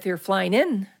people if you're flying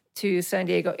in to San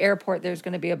Diego Airport. There's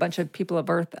going to be a bunch of People of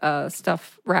Earth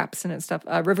stuff, wraps and stuff.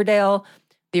 Riverdale,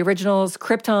 The Originals,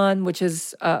 Krypton, which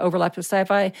is overlapped with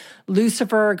sci-fi,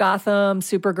 Lucifer, Gotham,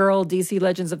 Supergirl, DC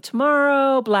Legends of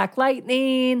Tomorrow, Black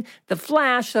Lightning, The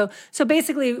Flash. So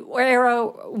basically,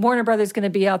 Arrow, Warner Brothers is going to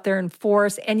be out there in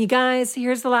force. And you guys,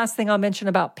 here's the last thing I'll mention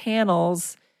about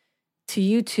panels to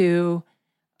you two.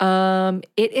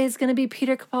 It is going to be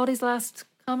Peter Capaldi's last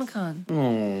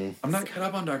Comic-Con. I'm not caught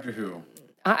up on Doctor Who.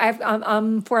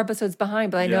 I'm 4 episodes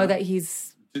behind, but I know that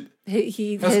he's Has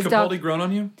his Capaldi grown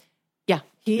on you?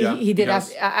 He did.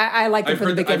 Yes. I liked it from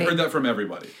the beginning. I've heard that from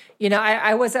everybody. You know,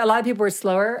 I was, a lot of people were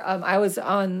slower. I was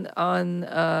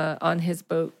on his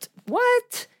boat.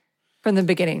 What? From the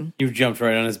beginning. You jumped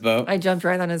right on his boat. I jumped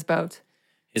right on his boat.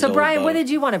 His So old Brian, boat. what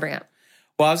did you want to bring up?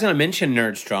 Well, I was going to mention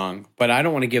Nerd Strong, but I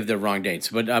don't want to give the wrong dates.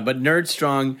 But Nerd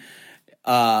Strong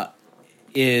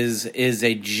is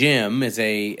a gym, is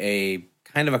a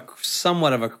kind of a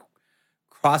somewhat of a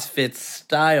CrossFit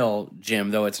style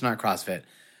gym, though it's not CrossFit.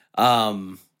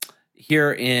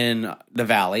 Here in the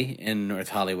Valley in North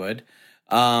Hollywood.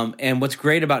 And what's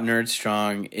great about Nerd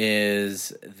Strong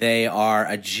is they are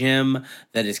a gym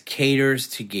that caters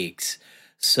to geeks.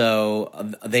 So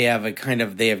they have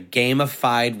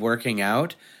gamified working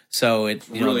out. So they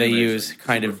amazing. use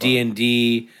kind Super of fun.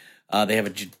 D&D. They have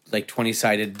a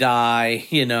 20-sided die.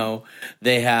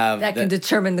 They have That can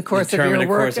determine the course of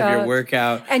your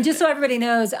workout. And just so everybody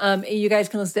knows, you guys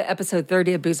can listen to episode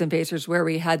 30 of Booze and Pacers, where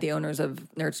we had the owners of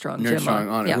Nerd Strong Gym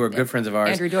on it, who are good friends of ours.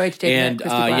 Andrew Deutsch, Dave and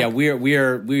Christy Black. we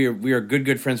are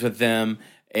good friends with them,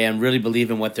 and really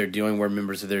believe in what they're doing. We're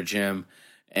members of their gym,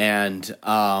 and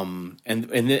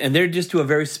they're just do a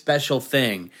very special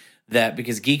thing. That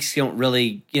because geeks don't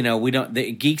really,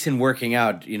 geeks and working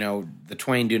out, the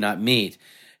twain do not meet,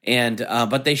 and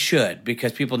but they should,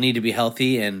 because people need to be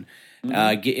healthy, and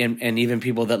and even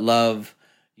people that love,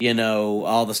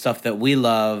 all the stuff that we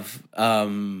love,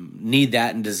 need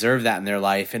that and deserve that in their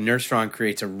life. And Nerd Strong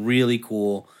creates a really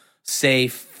cool,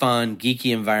 safe, fun,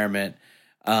 geeky environment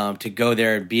to go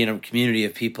there and be in a community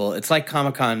of people. It's like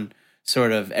Comic-Con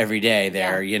sort of every day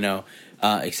there,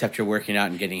 except you're working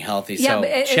out and getting healthy. Yeah,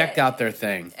 so check out their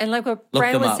thing. And like what Look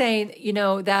Brian them was up. saying,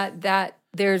 that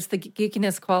there's the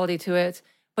geekiness quality to it,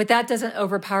 but that doesn't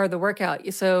overpower the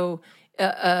workout. So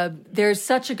there's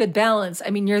such a good balance.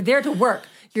 I mean, you're there to work.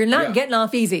 You're not getting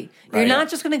off easy. You're not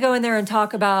just going to go in there and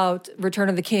talk about Return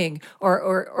of the King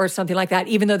or something like that,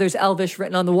 even though there's Elvish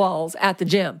written on the walls at the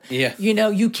gym. Yeah.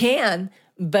 You can,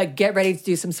 but get ready to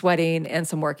do some sweating and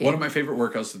some working. One of my favorite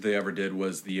workouts that they ever did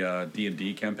was the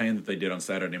D&D campaign that they did on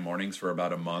Saturday mornings for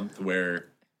about a month, where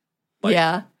you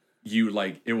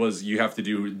have to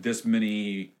do this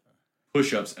many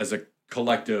push-ups as a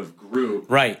collective group,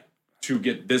 Right. to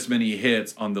get this many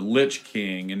hits on the Lich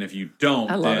King, and if you don't,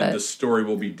 I love then it. the story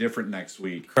will be different next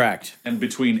week. Correct. And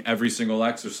between every single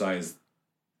exercise,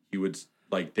 he would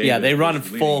David They run was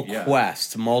full leading.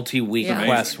 quest, multi-week Yeah.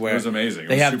 quests Amazing. where It was amazing. It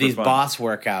they was have super these fun. boss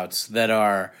workouts that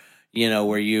are,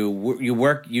 where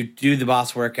you do the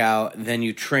boss workout, then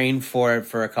you train for it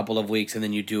for a couple of weeks, and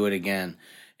then you do it again.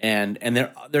 And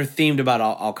they're themed about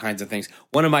all kinds of things.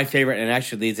 One of my favorite, and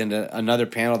actually leads into another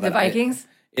panel The that Vikings?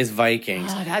 is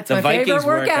Vikings. Oh, that's The my favorite Vikings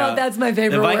workout. That's my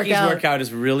favorite The Vikings workout. workout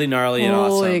is really gnarly and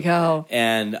awesome. Holy cow.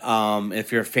 And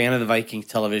if you're a fan of the Vikings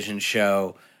television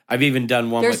show, I've even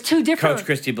done one There's with two different- Coach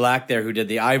Christy Black there, who did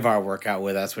the Ivar workout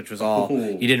with us, which was all,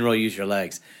 you didn't really use your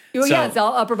legs. Well, So- it's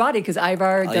all upper body because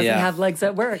Ivar doesn't have legs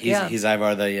at work. He's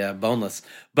Ivar the boneless.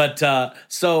 But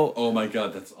Oh my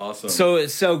god, that's awesome. so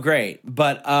it's so great.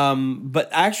 But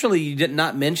actually, you did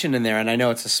not mention in there, and I know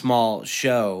it's a small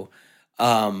show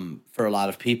for a lot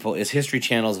of people, is History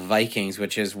Channel's Vikings,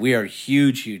 which is we are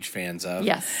huge fans of.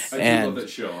 Yes. I do and love that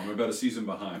show. I'm about a season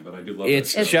behind, but I do love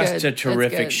it's that show. It's just good. a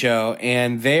terrific It's good. show,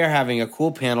 and they are having a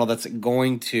cool panel that's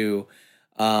going to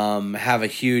have a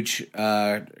huge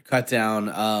cut down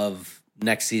of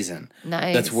next season.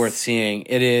 Nice. That's worth seeing.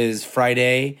 It is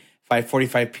Friday,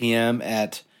 5:45 p.m.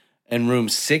 at in room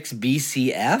 6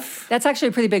 BCF. That's actually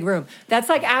a pretty big room. That's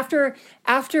like after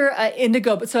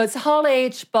Indigo. So it's Hall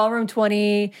H, Ballroom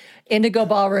 20, Indigo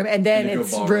Ballroom, and then Indigo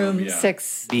it's Ballroom, room yeah.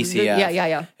 6. BCF.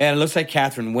 Yeah. And it looks like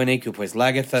Catherine Winnick, who plays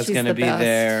Lagatha, is She's going to the be best.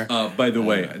 there. By the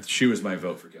way, she was my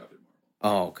vote for Captain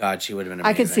Marvel. Oh, God, she would have been I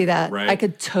amazing. could see that. Right. I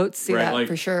could totes see that Like,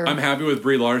 for sure. I'm happy with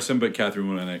Brie Larson, but Catherine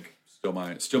Winnick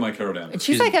still my Carol Danvers.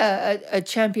 She's like a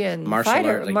champion Martial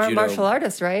fighter, art, like judo. martial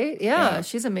artist, right? Yeah,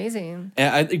 she's amazing.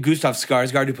 And Gustav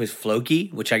Skarsgård, who plays Floki,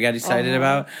 which I got excited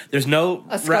about. There's no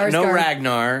Skarsgård.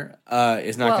 Ragnar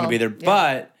is not going to be there,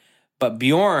 but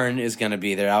Bjorn is going to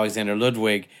be there. Alexander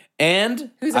Ludwig and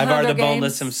Who's a Ivar Hunger the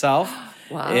Boneless Games? himself,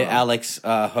 Wow. Alex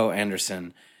Ho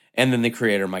Anderson, and then the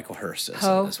creator Michael Hurst is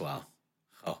Ho. as well.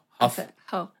 Oh.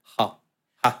 Ho.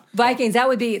 Vikings. That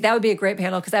would be a great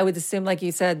panel because I would assume, like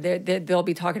you said, they'll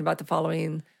be talking about the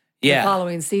following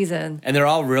season. And they're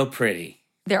all real pretty.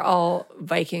 They're all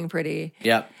Viking pretty.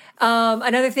 Yep.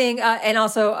 Another thing, and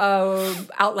also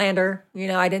Outlander. You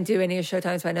know, I didn't do any of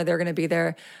Showtime, so I know they're going to be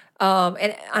there.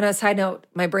 And on a side note,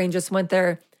 my brain just went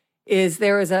there.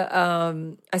 There was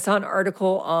I saw an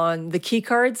article on the key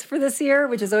cards for this year,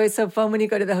 which is always so fun when you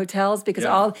go to the hotels because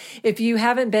if you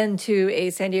haven't been to a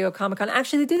San Diego Comic-Con,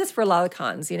 actually they do this for a lot of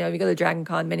cons. You know, if you go to Dragon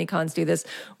Con, many cons do this,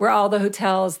 where all the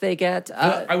hotels they get.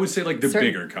 I would say like the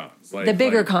bigger cons. Like, the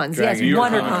bigger cons, yes, New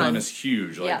York WonderCon. Comic-Con is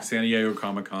huge. Like San Diego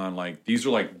Comic-Con, like these are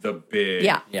like the big,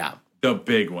 the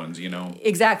big ones. You know,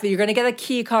 exactly. You're going to get a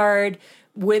key card.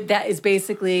 With that is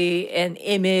basically an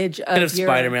image of your,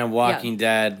 Spider-Man, Walking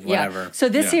Dead, whatever. Yeah. So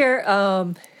this year,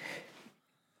 I'm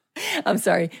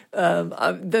sorry.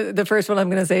 The first one I'm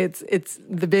going to say it's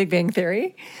The Big Bang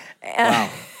Theory. Wow.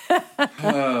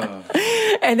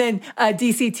 And then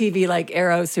DC TV like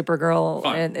Arrow, Supergirl,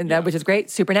 and that, which is great.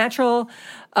 Supernatural,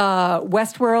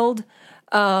 Westworld.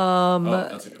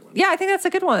 that's a good one. Yeah, I think that's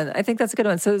a good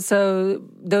one. So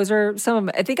those are some of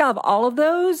them. I think out of all of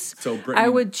those, I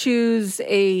would choose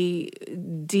the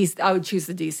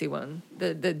DC one,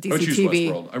 the DC I would choose TV.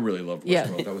 Westworld. I really loved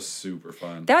Westworld. Yeah. That was super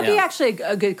fun. That would be actually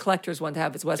a good collector's one to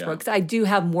have is Westworld because I do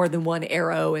have more than one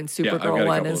Arrow and I've got Supergirl a one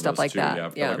couple and of stuff those like too. that. Yeah,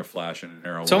 I've got like a Flash and an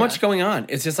Arrow. So much going on.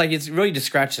 It's just like it's really to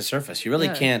scratch the surface. You really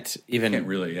can't even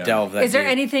delve that Is there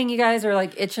deep. anything you guys are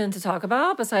like itching to talk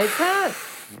about besides that?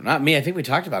 Not me. I think we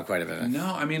talked about quite a bit. No,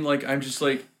 I mean, like,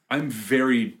 I'm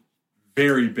very,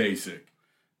 very basic.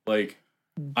 Like,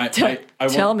 I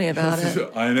Tell me about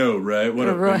it. I know, right? What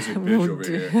a basic bitch over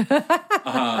here.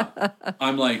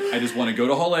 I'm like, I just want to go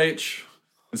to Hall H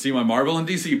and see my Marvel and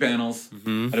DC panels.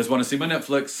 I just want to see my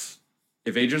Netflix.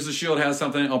 If Agents of S.H.I.E.L.D. has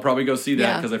something, I'll probably go see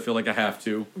that because I feel like I have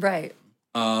to. Right.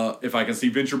 If I can see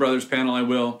Venture Brothers panel, I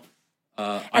will.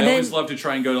 I always love to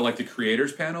try and go to like the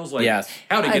creators panels, like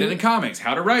how to get into comics,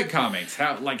 how to write comics,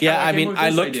 how like I mean, I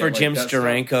looked for Jim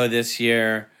Steranko this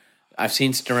year. I've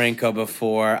seen Steranko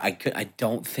before. I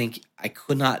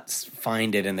could not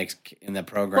find it in the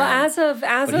program. Well, as of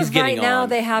right now,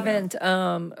 they haven't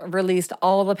released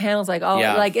all of the panels,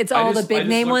 like it's all the big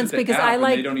name ones because I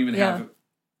like they don't even have.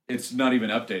 It's not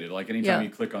even updated. Like anytime you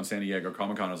click on San Diego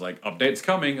Comic Con, it's like updates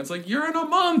coming. It's like you're in a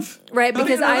month, right?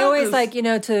 Because I always like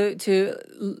to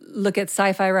look at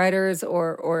sci-fi writers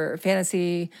or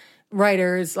fantasy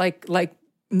writers, like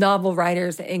novel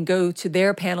writers, and go to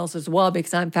their panels as well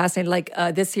because I'm fascinated. Like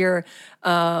this year,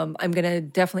 I'm going to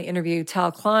definitely interview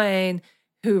Tal Klein,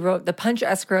 who wrote the Punch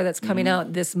Escrow that's coming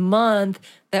out this month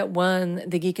that won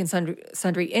the Geek and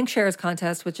Sundry Inkshares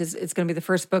contest, which is it's going to be the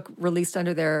first book released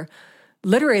under their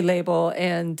literary label,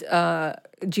 and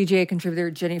GGA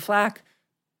contributor Jenny Flack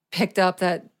picked up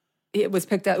that it was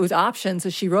optioned,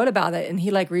 so she wrote about it, and he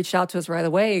like reached out to us right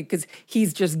away because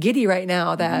he's just giddy right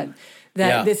now that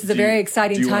this is a very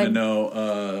exciting time. Do you want to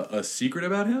know a secret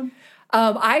about him?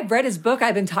 I've read his book.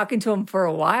 I've been talking to him for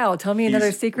a while. Tell me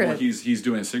another secret. Well, he's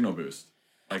doing Signal Boost.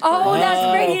 That's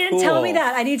great. He didn't tell me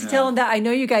that. I need to tell him that. I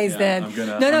know you guys then.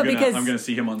 Because I'm gonna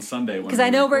see him on Sunday because I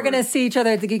know we're gonna see each other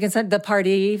at the Geek and the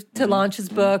party to launch his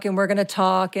book, and we're gonna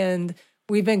talk. And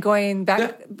we've been going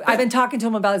back. I've been talking to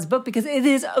him about his book because it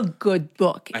is a good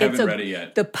book. I haven't read it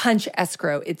yet. The Punch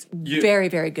Escrow. It's very,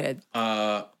 very good.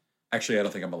 Actually, I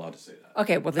don't think I'm allowed to say that.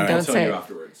 Okay, well then I'll don't tell say you it.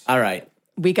 afterwards. All right.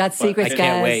 We got secrets, guys. I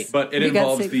can't wait. But it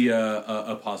involves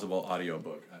a possible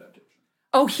audiobook adaptation.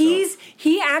 Oh,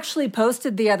 he actually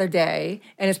posted the other day,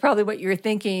 and it's probably what you're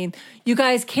thinking. You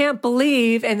guys can't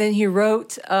believe, and then he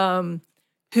wrote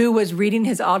who was reading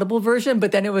his Audible version,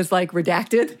 but then it was like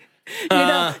redacted.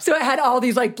 So it had all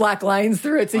these like black lines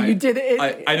through it. So you did it.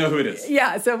 I know who it is.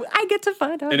 Yeah, so I get to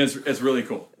find out. And it's really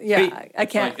cool. Yeah, I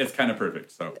can't. It's kind of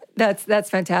perfect. So That's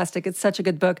fantastic. It's such a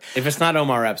good book. If it's not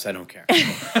Omar Epps, I don't care.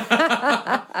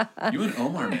 you and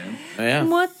Omar, man. Yeah.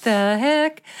 What the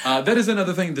heck? That is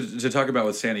another thing to talk about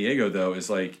with San Diego, though, is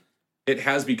like it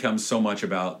has become so much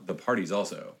about the parties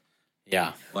also.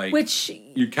 Yeah. Like Which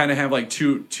you kind of have like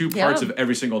two parts of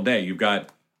every single day. You've got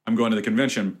I'm going to the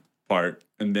convention part,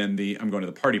 and then I'm going to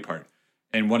the party part.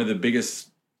 And one of the biggest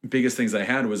things I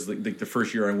had was like the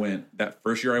first year I went. That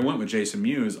first year I went with Jason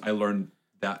Mewes, I learned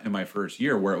that in my first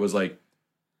year, where it was like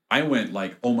I went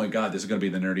like, oh my god, this is going to be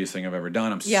the nerdiest thing I've ever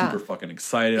done. I'm super fucking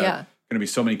excited. Yeah. Going to be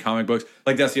so many comic books.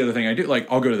 Like that's the other thing I do. Like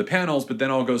I'll go to the panels, but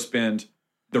then I'll go spend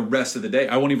the rest of the day.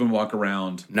 I won't even walk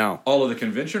around all of the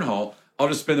convention hall. I'll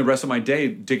just spend the rest of my day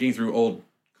digging through old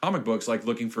comic books, like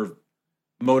looking for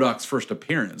MODOK's first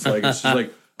appearance. Like it's just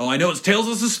like, oh, I know it's Tales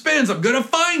of Suspense. I'm gonna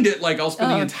find it. Like I'll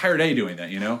spend the entire day doing that.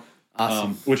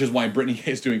 Awesome. Which is why Brittany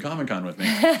is doing Comic-Con with me,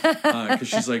 because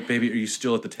she's like, "Baby, are you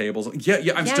still at the tables?" Like,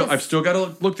 yeah, I've still got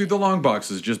to look through the long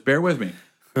boxes. Just bear with me.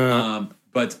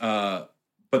 But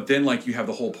then like you have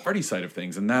the whole party side of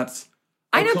things, and that's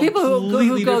I know people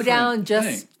who go different down just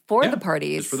thing. for the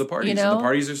parties. Just for the parties. You And know? the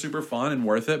parties are super fun and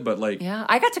worth it, but like Yeah,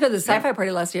 I got to go to the sci-fi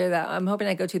party last year that I'm hoping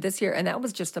I go to this year, and that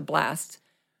was just a blast.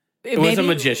 It was a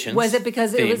magician's Was it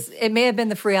because theme. it may have been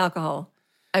the free alcohol.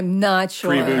 I'm not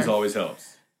sure. free booze always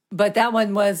helps. But that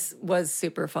one was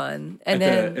super fun. And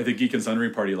At the Geek and Sundry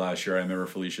party last year, I remember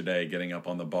Felicia Day getting up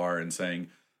on the bar and saying,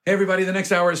 "Hey, everybody, the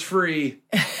next hour is free."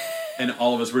 And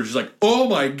all of us were just like, "Oh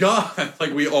my god!"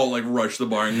 Like we all like rushed the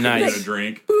bar and Nice. get a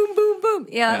drink. boom, boom, boom.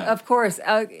 Yeah, of course.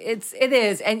 It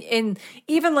is. And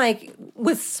even like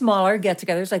with smaller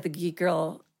get-togethers, like the Geek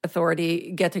Girl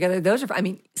Authority get-together, those are, I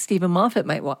mean, Stephen Moffat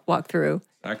might walk through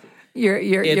Exactly.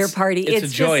 your party.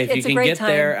 It's a joy. If you it's a can great get time.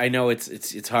 there, I know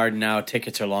it's hard now.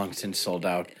 Tickets are long since sold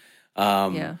out.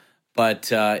 Yeah. But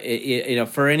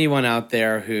for anyone out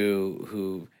there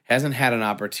who hasn't had an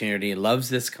opportunity, loves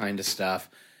this kind of stuff,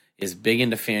 is big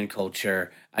into fan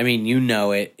culture. I mean, you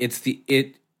know it.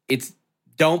 It's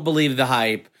don't believe the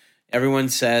hype. Everyone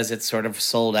says it's sort of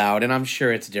sold out, and I'm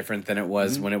sure it's different than it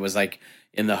was when it was like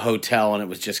in the hotel and it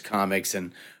was just comics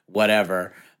and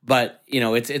whatever. But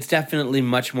it's definitely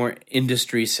much more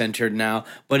industry centered now.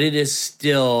 But it is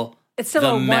still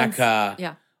the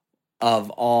mecca of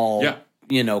all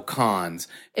cons.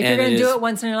 If you're going to do it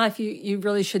once in your life, you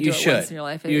really should do it once in your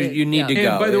life. You need to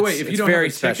go. And by the way, if you don't have a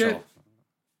special. ticket,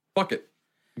 fuck it,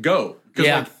 go. Because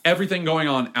like everything going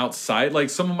on outside, like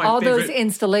some of my those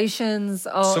installations.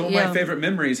 Some of my favorite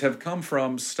memories have come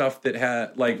from stuff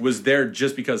that was there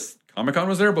just because Comic-Con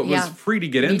was there, but was free to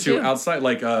get into outside.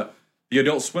 Like the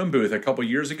Adult Swim booth a couple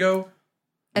years ago,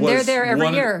 and they're there every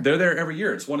year. They're there every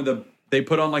year. It's one of they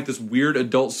put on like this weird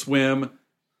Adult Swim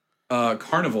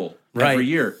carnival every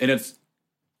year, and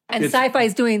Sci-Fi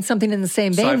is doing something in the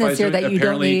same vein this year that you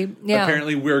don't need. Yeah.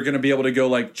 Apparently, we're going to be able to go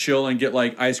like chill and get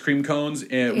like ice cream cones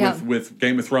with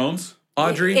Game of Thrones.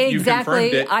 Audrey, you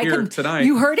confirmed it here tonight.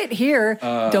 You heard it here.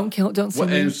 Don't sue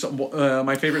me. And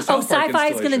my favorite South Park Sci-Fi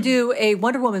is going to do a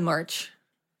Wonder Woman march.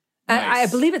 Nice.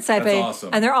 I believe it's Sci-Fi. That's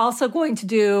awesome. And they're also going to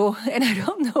do, and I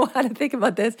don't know how to think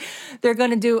about this, they're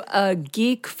going to do a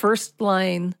geek first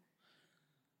line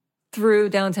through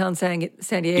downtown San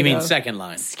Diego. You mean second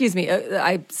line? Excuse me.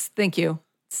 Thank you.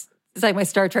 It's like my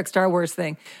Star Trek, Star Wars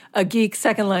thing. A geek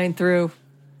second line through.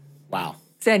 Wow.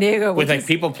 San Diego. With like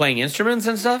people playing instruments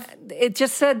and stuff? It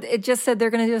just said they're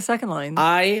going to do a second line.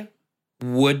 I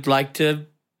would like to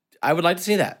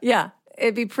see that. Yeah.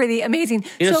 It'd be pretty amazing.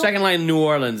 Second line in New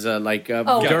Orleans,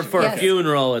 for a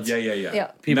funeral. It's,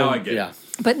 yeah. People, now I get it.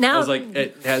 But now I was like,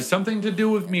 it has something to do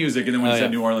with music, and then when you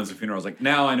said New Orleans and funeral, I was like,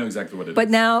 now I know exactly what it is. But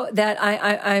now that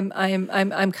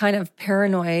I'm kind of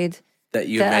paranoid that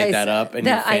you made that up in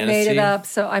that your fantasy. I made it up,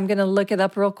 so I'm going to look it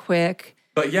up real quick.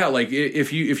 But yeah, like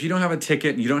if you don't have a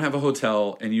ticket, and you don't have a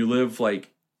hotel, and you live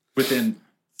like within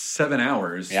 7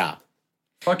 hours,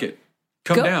 fuck it,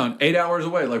 come down 8 hours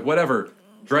away, like whatever.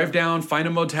 Drive down, find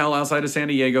a motel outside of San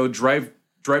Diego, drive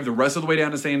the rest of the way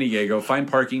down to San Diego, find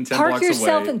parking 10 blocks away. Park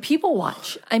yourself and people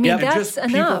watch. I mean, that's just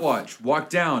enough. People watch. Walk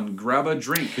down, grab a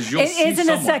drink, because you'll see It isn't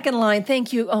someone. a second line.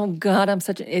 Thank you. Oh, God, I'm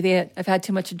such an idiot. I've had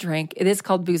too much to drink. It is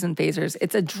called Booze and Phasers.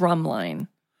 It's a drum line.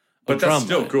 But that's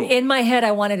still cool. In my head,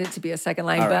 I wanted it to be a second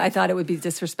line, but I thought it would be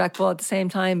disrespectful at the same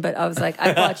time. But I was like,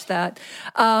 I watched that.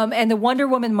 And the Wonder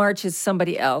Woman March is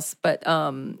somebody else, but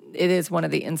it is one of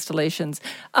the installations.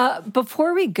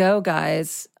 Before we go,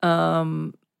 guys,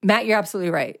 Matt, you're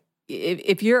absolutely right.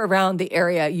 if you're around the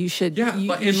area, you should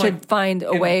you should find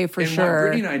a way for and sure. What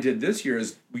Brittany and I did this year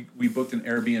is we booked an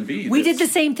Airbnb. We did the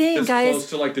same thing, that's guys. close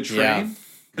to like the train.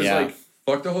 Because like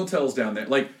fuck the hotels down there.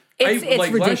 Like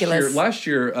it's ridiculous. Last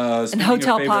year, and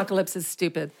Hotel Apocalypse is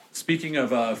stupid. Speaking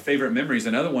of favorite memories,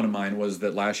 another one of mine was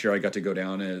that last year I got to go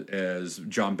down as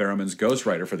John Barrowman's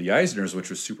ghostwriter for the Eisners, which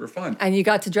was super fun. And you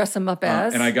got to dress him up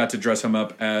as? And I got to dress him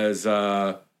up as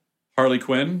Harley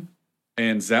Quinn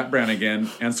and Zap Brannigan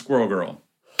and Squirrel Girl.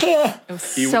 It was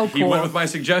so cool. He went with my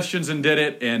suggestions and did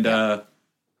it, and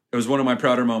it was one of my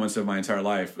prouder moments of my entire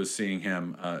life was seeing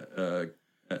him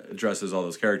dress as all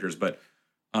those characters. But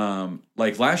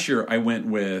like last year, I went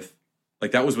with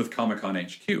that was with Comic-Con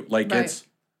HQ. It's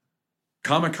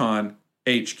Comic-Con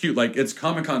HQ. Like it's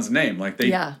Comic-Con's name. Like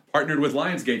they partnered with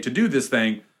Lionsgate to do this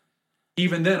thing.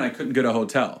 Even then, I couldn't get a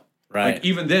hotel. Right. Like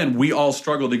even then, we all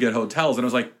struggled to get hotels, and I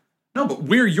was like, no, but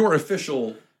we're your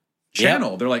official channel.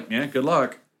 Yep. They're like, yeah, good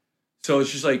luck. So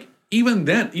it's just like, even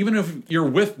then, even if you're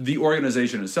with the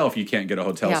organization itself, you can't get a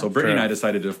hotel. So Brittany and I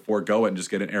decided to forego it and just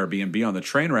get an Airbnb on the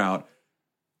train route.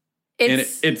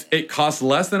 It costs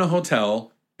less than a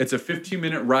hotel. It's a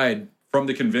 15-minute ride from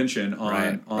the convention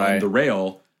on the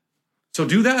rail. So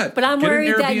do that. But I'm get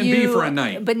worried an Airbnb that for a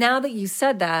night. But now that you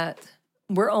said that,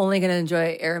 we're only going to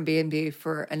enjoy Airbnb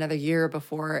for another year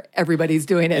before everybody's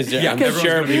doing it. I'm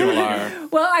sure people are.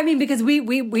 Well, I mean, because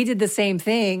we did the same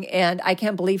thing, and I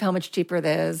can't believe how much cheaper it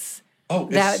is. Oh,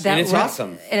 it's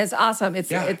awesome. And it's awesome.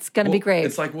 It's going to be great.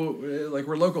 It's like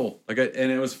we're local. And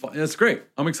it was fun. It's great.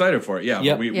 I'm excited for it. Yeah,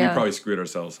 but we probably screwed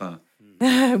ourselves, huh?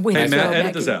 Hey, Matt,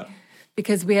 edit this out.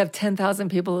 Because we have 10,000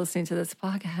 people listening to this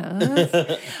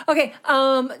podcast. Okay,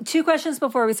 2 questions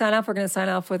before we sign off. We're going to sign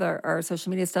off with our social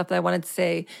media stuff. But I wanted to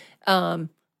say,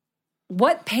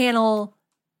 what panel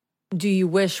do you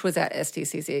wish was at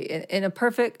SDCC? In a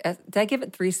perfect, did I give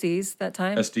it 3 C's that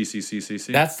time?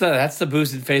 SDCCCC. That's the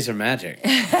boosted phaser magic.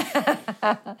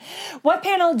 What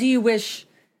panel do you wish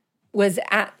was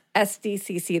at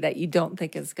SDCC that you don't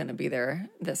think is going to be there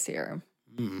this year?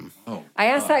 Oh, I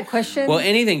asked that question. Well,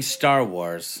 anything Star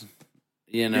Wars,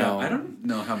 you know. Yeah, I don't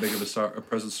know how big of a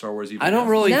presence Star Wars even I don't has.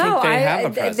 really think they have a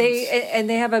presence.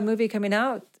 They have a movie coming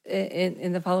out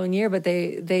in the following year, but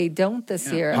they don't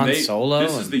this year. Han Solo.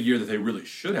 This is the year that they really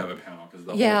should have a panel because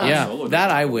the whole Yeah. Han Solo that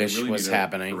I really wish need was to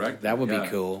happening. correct That would it. be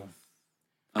cool.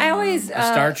 I always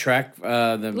Star Trek,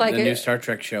 the new a- Star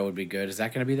Trek show would be good. Is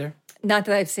that going to be there? not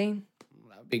that I've seen.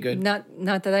 That would be good. Not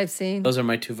that I've seen. Those are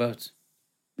my 2 votes.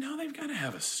 No, they've got to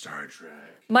have a Star Trek.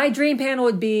 My dream panel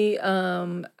would be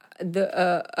all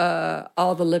the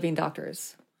living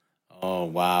doctors. Oh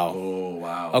wow. Oh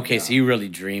wow. Okay, so you're really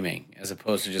dreaming as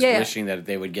opposed to just wishing that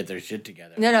they would get their shit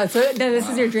together. No. This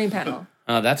is your dream panel.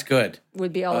 Oh, that's good.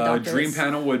 Would be all the doctors. Dream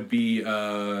panel would be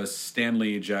Stan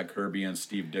Lee, Jack Kirby, and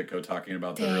Steve Ditko talking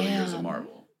about the early years of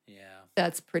Marvel. Yeah.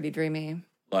 That's pretty dreamy.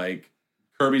 Like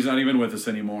Kirby's not even with us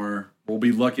anymore. We'll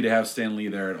be lucky to have Stan Lee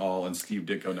there at all, and Steve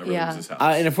Ditko never leaves his house.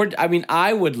 And if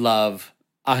I would love,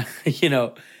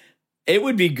 it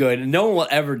would be good. No one will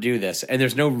ever do this, and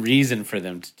there's no reason for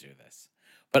them to do this.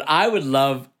 But I would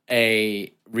love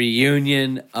a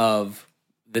reunion of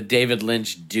the David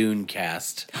Lynch Dune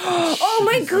cast. Oh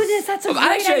my goodness, that's a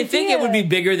great idea. I think it would be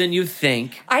bigger than you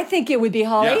think. I think it would be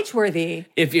Hall H-worthy.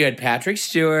 If you had Patrick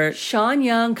Stewart, Sean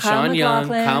Young, Kyle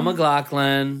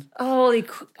MacLachlan. Holy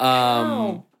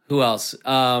cow. Who else?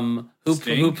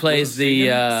 Who plays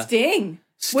the Sting.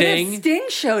 What if Sting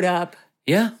showed up?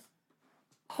 Yeah.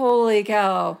 Holy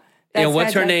cow. That's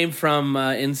what's her name from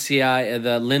NCI?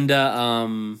 The Linda.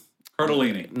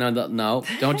 Cardellini. No,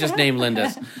 don't just name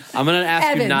Linda's. I'm going to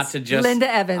ask you not to just. Linda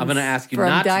Evans. I'm going to ask you from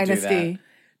not Dynasty. to do that.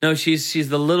 No, she's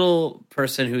the little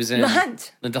person who's in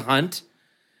Linda Hunt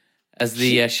as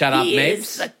the Shut Up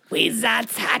Mapes.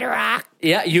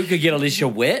 Yeah, you could get Alicia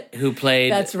Witt, who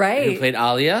played. That's right. Who played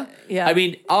Alia. Yeah, I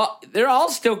mean, they're all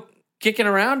still kicking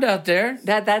around out there.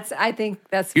 I think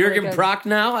that's Jurgen really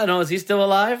Prochnow. I don't know. Is he still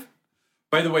alive?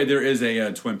 By the way, there is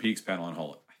a Twin Peaks panel on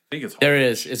Hall. I think it's Hall. There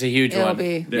is. It's a huge It'll one.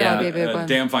 be a big one.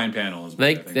 Damn fine panel. Is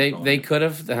what They could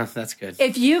have. That's good.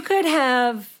 If you could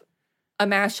have a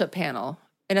mashup panel,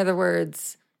 in other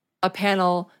words, a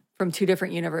panel from 2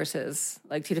 different universes,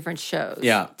 like 2 different shows,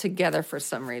 together for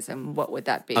some reason, what would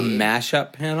that be? A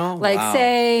mashup panel? Like, wow.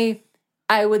 say,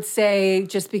 I would say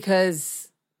just because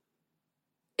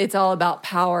it's all about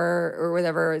power or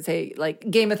whatever, say like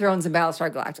Game of Thrones and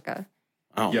Battlestar Galactica.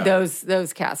 Oh, yeah.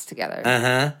 Those cast together.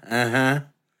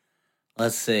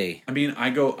 Let's see. I mean, I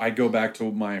go back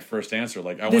to my first answer.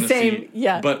 Like I want to see,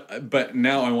 But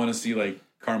now I want to see like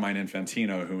Carmine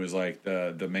Infantino, who is like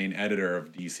the main editor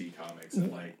of DC Comics,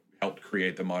 and like helped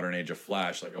create the modern age of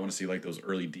Flash. Like I want to see like those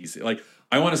early DC. Like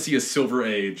I want to see a Silver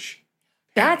Age.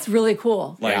 That's really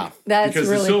cool. Like That's because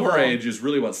really the Silver cool. Age is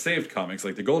really what saved comics.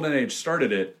 Like the Golden Age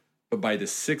started it, but by the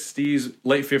 60s,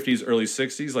 late 50s, early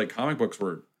 60s, like comic books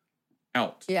were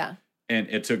out. Yeah. And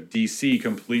it took DC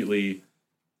completely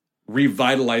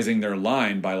revitalizing their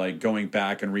line by like going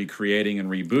back and recreating and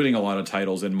rebooting a lot of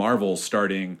titles, and Marvel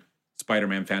starting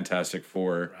Spider-Man, Fantastic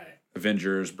Four,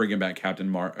 Avengers, bringing back Captain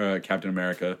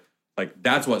America. Like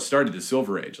that's what started the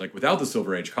Silver Age. Like without the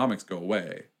Silver Age, comics go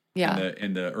away. Yeah.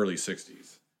 In the early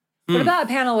 60s. What about a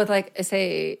panel with, like,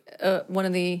 say, one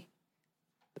of the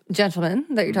gentlemen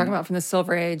that you're talking about from the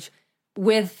Silver Age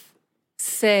with,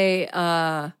 say,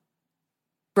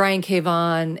 Brian K.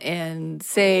 Vaughan and,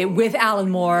 say, with Alan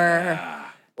Moore,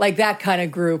 like that kind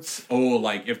of group. Oh,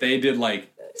 like if they did like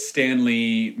Stan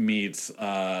Lee meets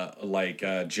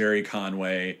Jerry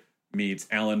Conway meets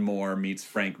Alan Moore meets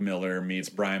Frank Miller meets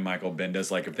Brian Michael Bendis.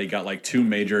 Like if they got like two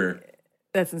major...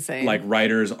 That's insane. Like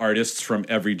writers, artists from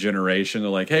every generation. They're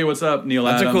like, hey, what's up, Neil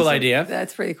That's Adams? a cool idea.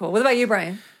 That's pretty cool. What about you,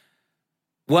 Brian?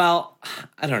 Well,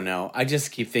 I don't know. I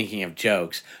just keep thinking of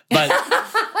jokes. But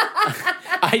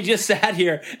I just sat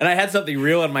here and I had something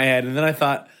real in my head. And then I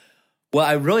thought, well,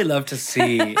 I'd love to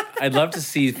see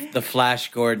the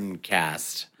Flash Gordon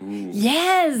cast.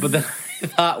 Yes. But then I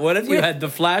thought, what if you had the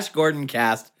Flash Gordon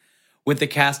cast with the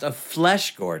cast of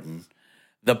Flesh Gordon,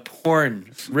 the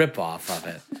porn ripoff of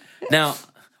it? Now,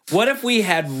 what if we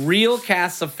had real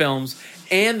casts of films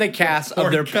and the cast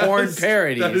of their porn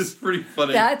parodies? That is pretty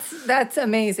funny. That's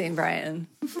amazing, Brian.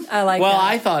 I like Well, that.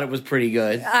 I thought it was pretty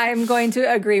good. I'm going to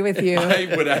agree with you.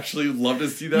 I would actually love to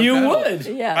see that. You panel. would.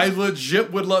 Yeah. I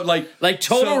legit would love Like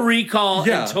Total Recall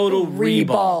yeah. and Total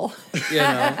Reball. Reball. You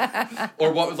know?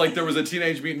 Or what was like there was a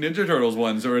Teenage Mutant Ninja Turtles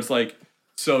one, where it's like,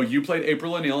 so you played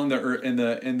April O'Neil in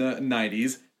the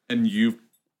 90s, and you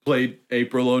played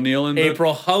April O'Neil in the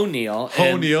April O'Neil.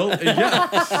 O'Neil.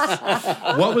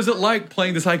 Yeah. What was it like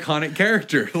playing this iconic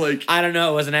character? Like I don't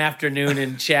know. It was an afternoon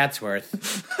in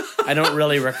Chatsworth. I don't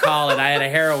really recall it. I had a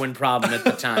heroin problem at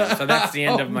the time, so that's the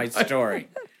end of my story.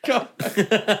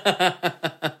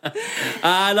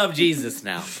 I love Jesus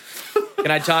now. Can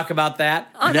I talk about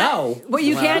that? No. What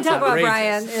you can that's talk about, outrageous.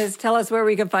 Brian, is tell us where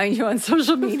we can find you on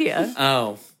social media.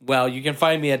 Oh, well, you can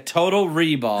find me at Total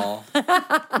Reball.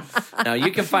 No,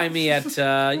 you can find me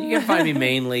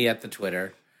mainly at the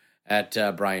Twitter at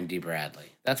Brian D.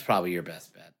 Bradley. That's probably your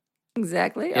best bet.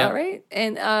 Exactly. Yep. All right.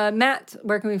 And Matt,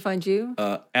 where can we find you?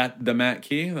 at the Matt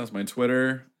Key. That's my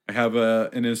Twitter. I have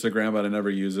an Instagram, but I never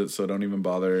use it, so don't even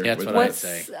bother. That's with what it. I'd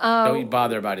say. Don't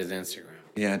bother about his Instagram.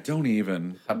 Yeah, don't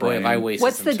even. Boy, have I wasted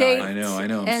What's some the date? time. I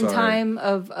know. I'm and sorry. time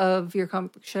of your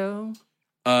comic book show?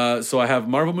 So I have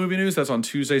Marvel Movie News. That's on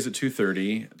Tuesdays at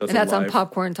 2:30. And that's on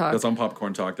Popcorn Talk. That's on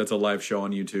Popcorn Talk. That's a live show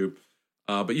on YouTube.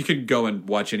 But you can go and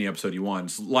watch any episode you want.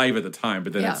 It's live at the time,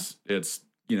 but then it's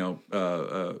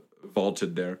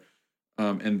vaulted there.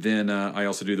 And then I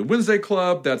also do the Wednesday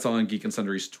Club. That's on Geek and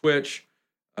Sundry's Twitch.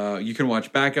 You can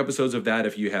watch back episodes of that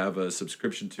if you have a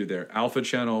subscription to their Alpha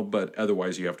channel, but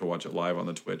otherwise you have to watch it live on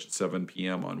the Twitch at 7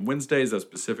 p.m. on Wednesdays. That's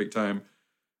Pacific time.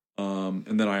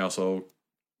 And then I also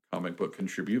comic book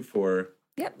contribute for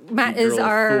Yep. Matt Geek is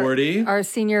Girl Authority. our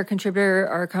senior contributor,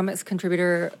 our comics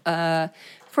contributor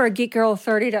for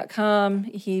GeekGirl30.com.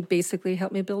 He basically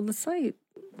helped me build the site.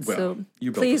 Well, so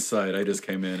you built the site. I just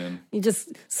came in and you just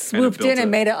swooped built in and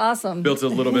it. made it awesome. built a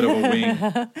little bit of a wing.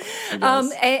 I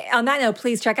guess. On that note,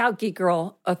 please check out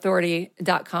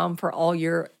GeekGirlAuthority.com for all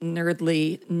your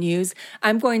nerdly news.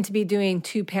 I'm going to be doing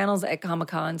 2 panels at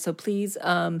Comic-Con, so please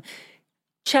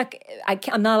check.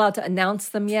 I'm not allowed to announce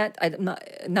them yet. I'm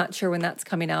not sure when that's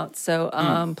coming out.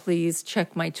 So please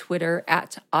check my Twitter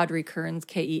at Audrey Kearns,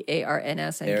 Kearns,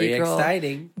 and Very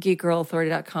exciting.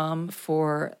 GeekGirlAuthority.com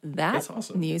for that That's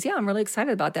awesome. news. Yeah, I'm really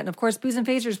excited about that. And of course, Booze and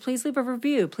Phasers, please leave a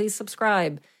review. Please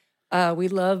subscribe. We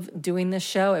love doing this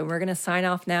show, and we're going to sign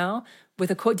off now with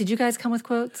a quote. Did you guys come with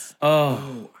quotes?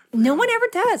 Oh, No one ever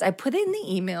does. I put it in the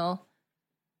email.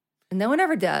 No one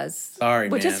ever does. Sorry,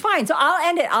 which man. is fine. So I'll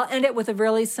end it. I'll end it with a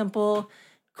really simple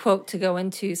quote to go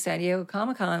into San Diego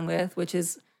Comic-Con with, which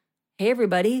is, "Hey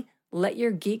everybody, let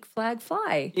your geek flag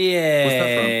fly."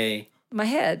 yay. My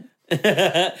head.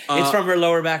 It's from her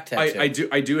lower back tattoo.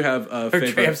 I do have a Her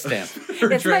favorite. tramp stamp.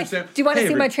 Her It's tramp my- stamp. do you want to Hey,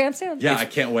 see my every- tramp stamp? Yeah, I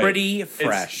can't wait. Pretty It's-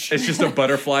 fresh. It's just a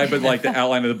butterfly, but like the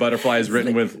outline of the butterfly is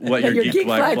written with "Let your geek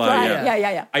flag fly."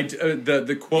 Yeah.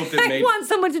 The quote that I made want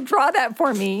someone to draw that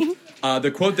for me.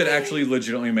 the quote that actually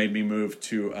legitimately made me move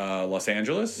to Los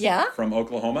Angeles. Yeah? From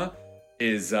Oklahoma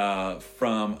is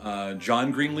from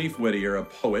John Greenleaf Whittier, a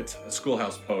poet, a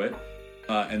schoolhouse poet.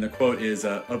 And the quote is,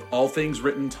 "Of all things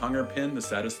written, tongue or pen, the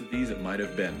saddest of these it might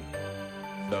have been."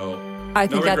 So I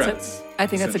think no that's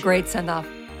regrets, a great send off.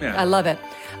 Yeah. I love it.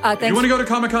 If you want to go to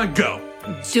Comic-Con, go.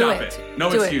 Do Stop it.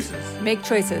 No Do excuses. It. Make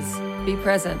choices. Be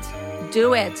present.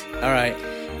 Do it. All right.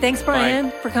 Thanks,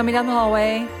 Brian, for coming down the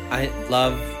hallway. I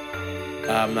love.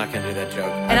 I'm not gonna do that joke.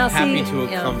 And I'm I'll happy see- to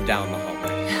have yeah. come down the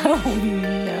hallway. Oh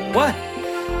no! What?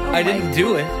 Oh, I didn't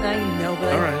do it. I know,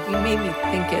 but All right. you made me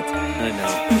think it. I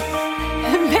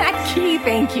know. Matt Key,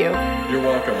 thank you. You're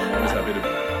welcome. I'm always happy to do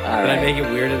that. All Did right. I make it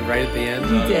weird right at the end?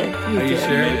 You did. You Are you did. sure?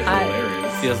 Made it I-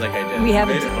 hilarious. Feels like I did. We have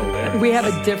Made it hilarious. we have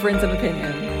a difference of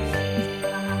opinion.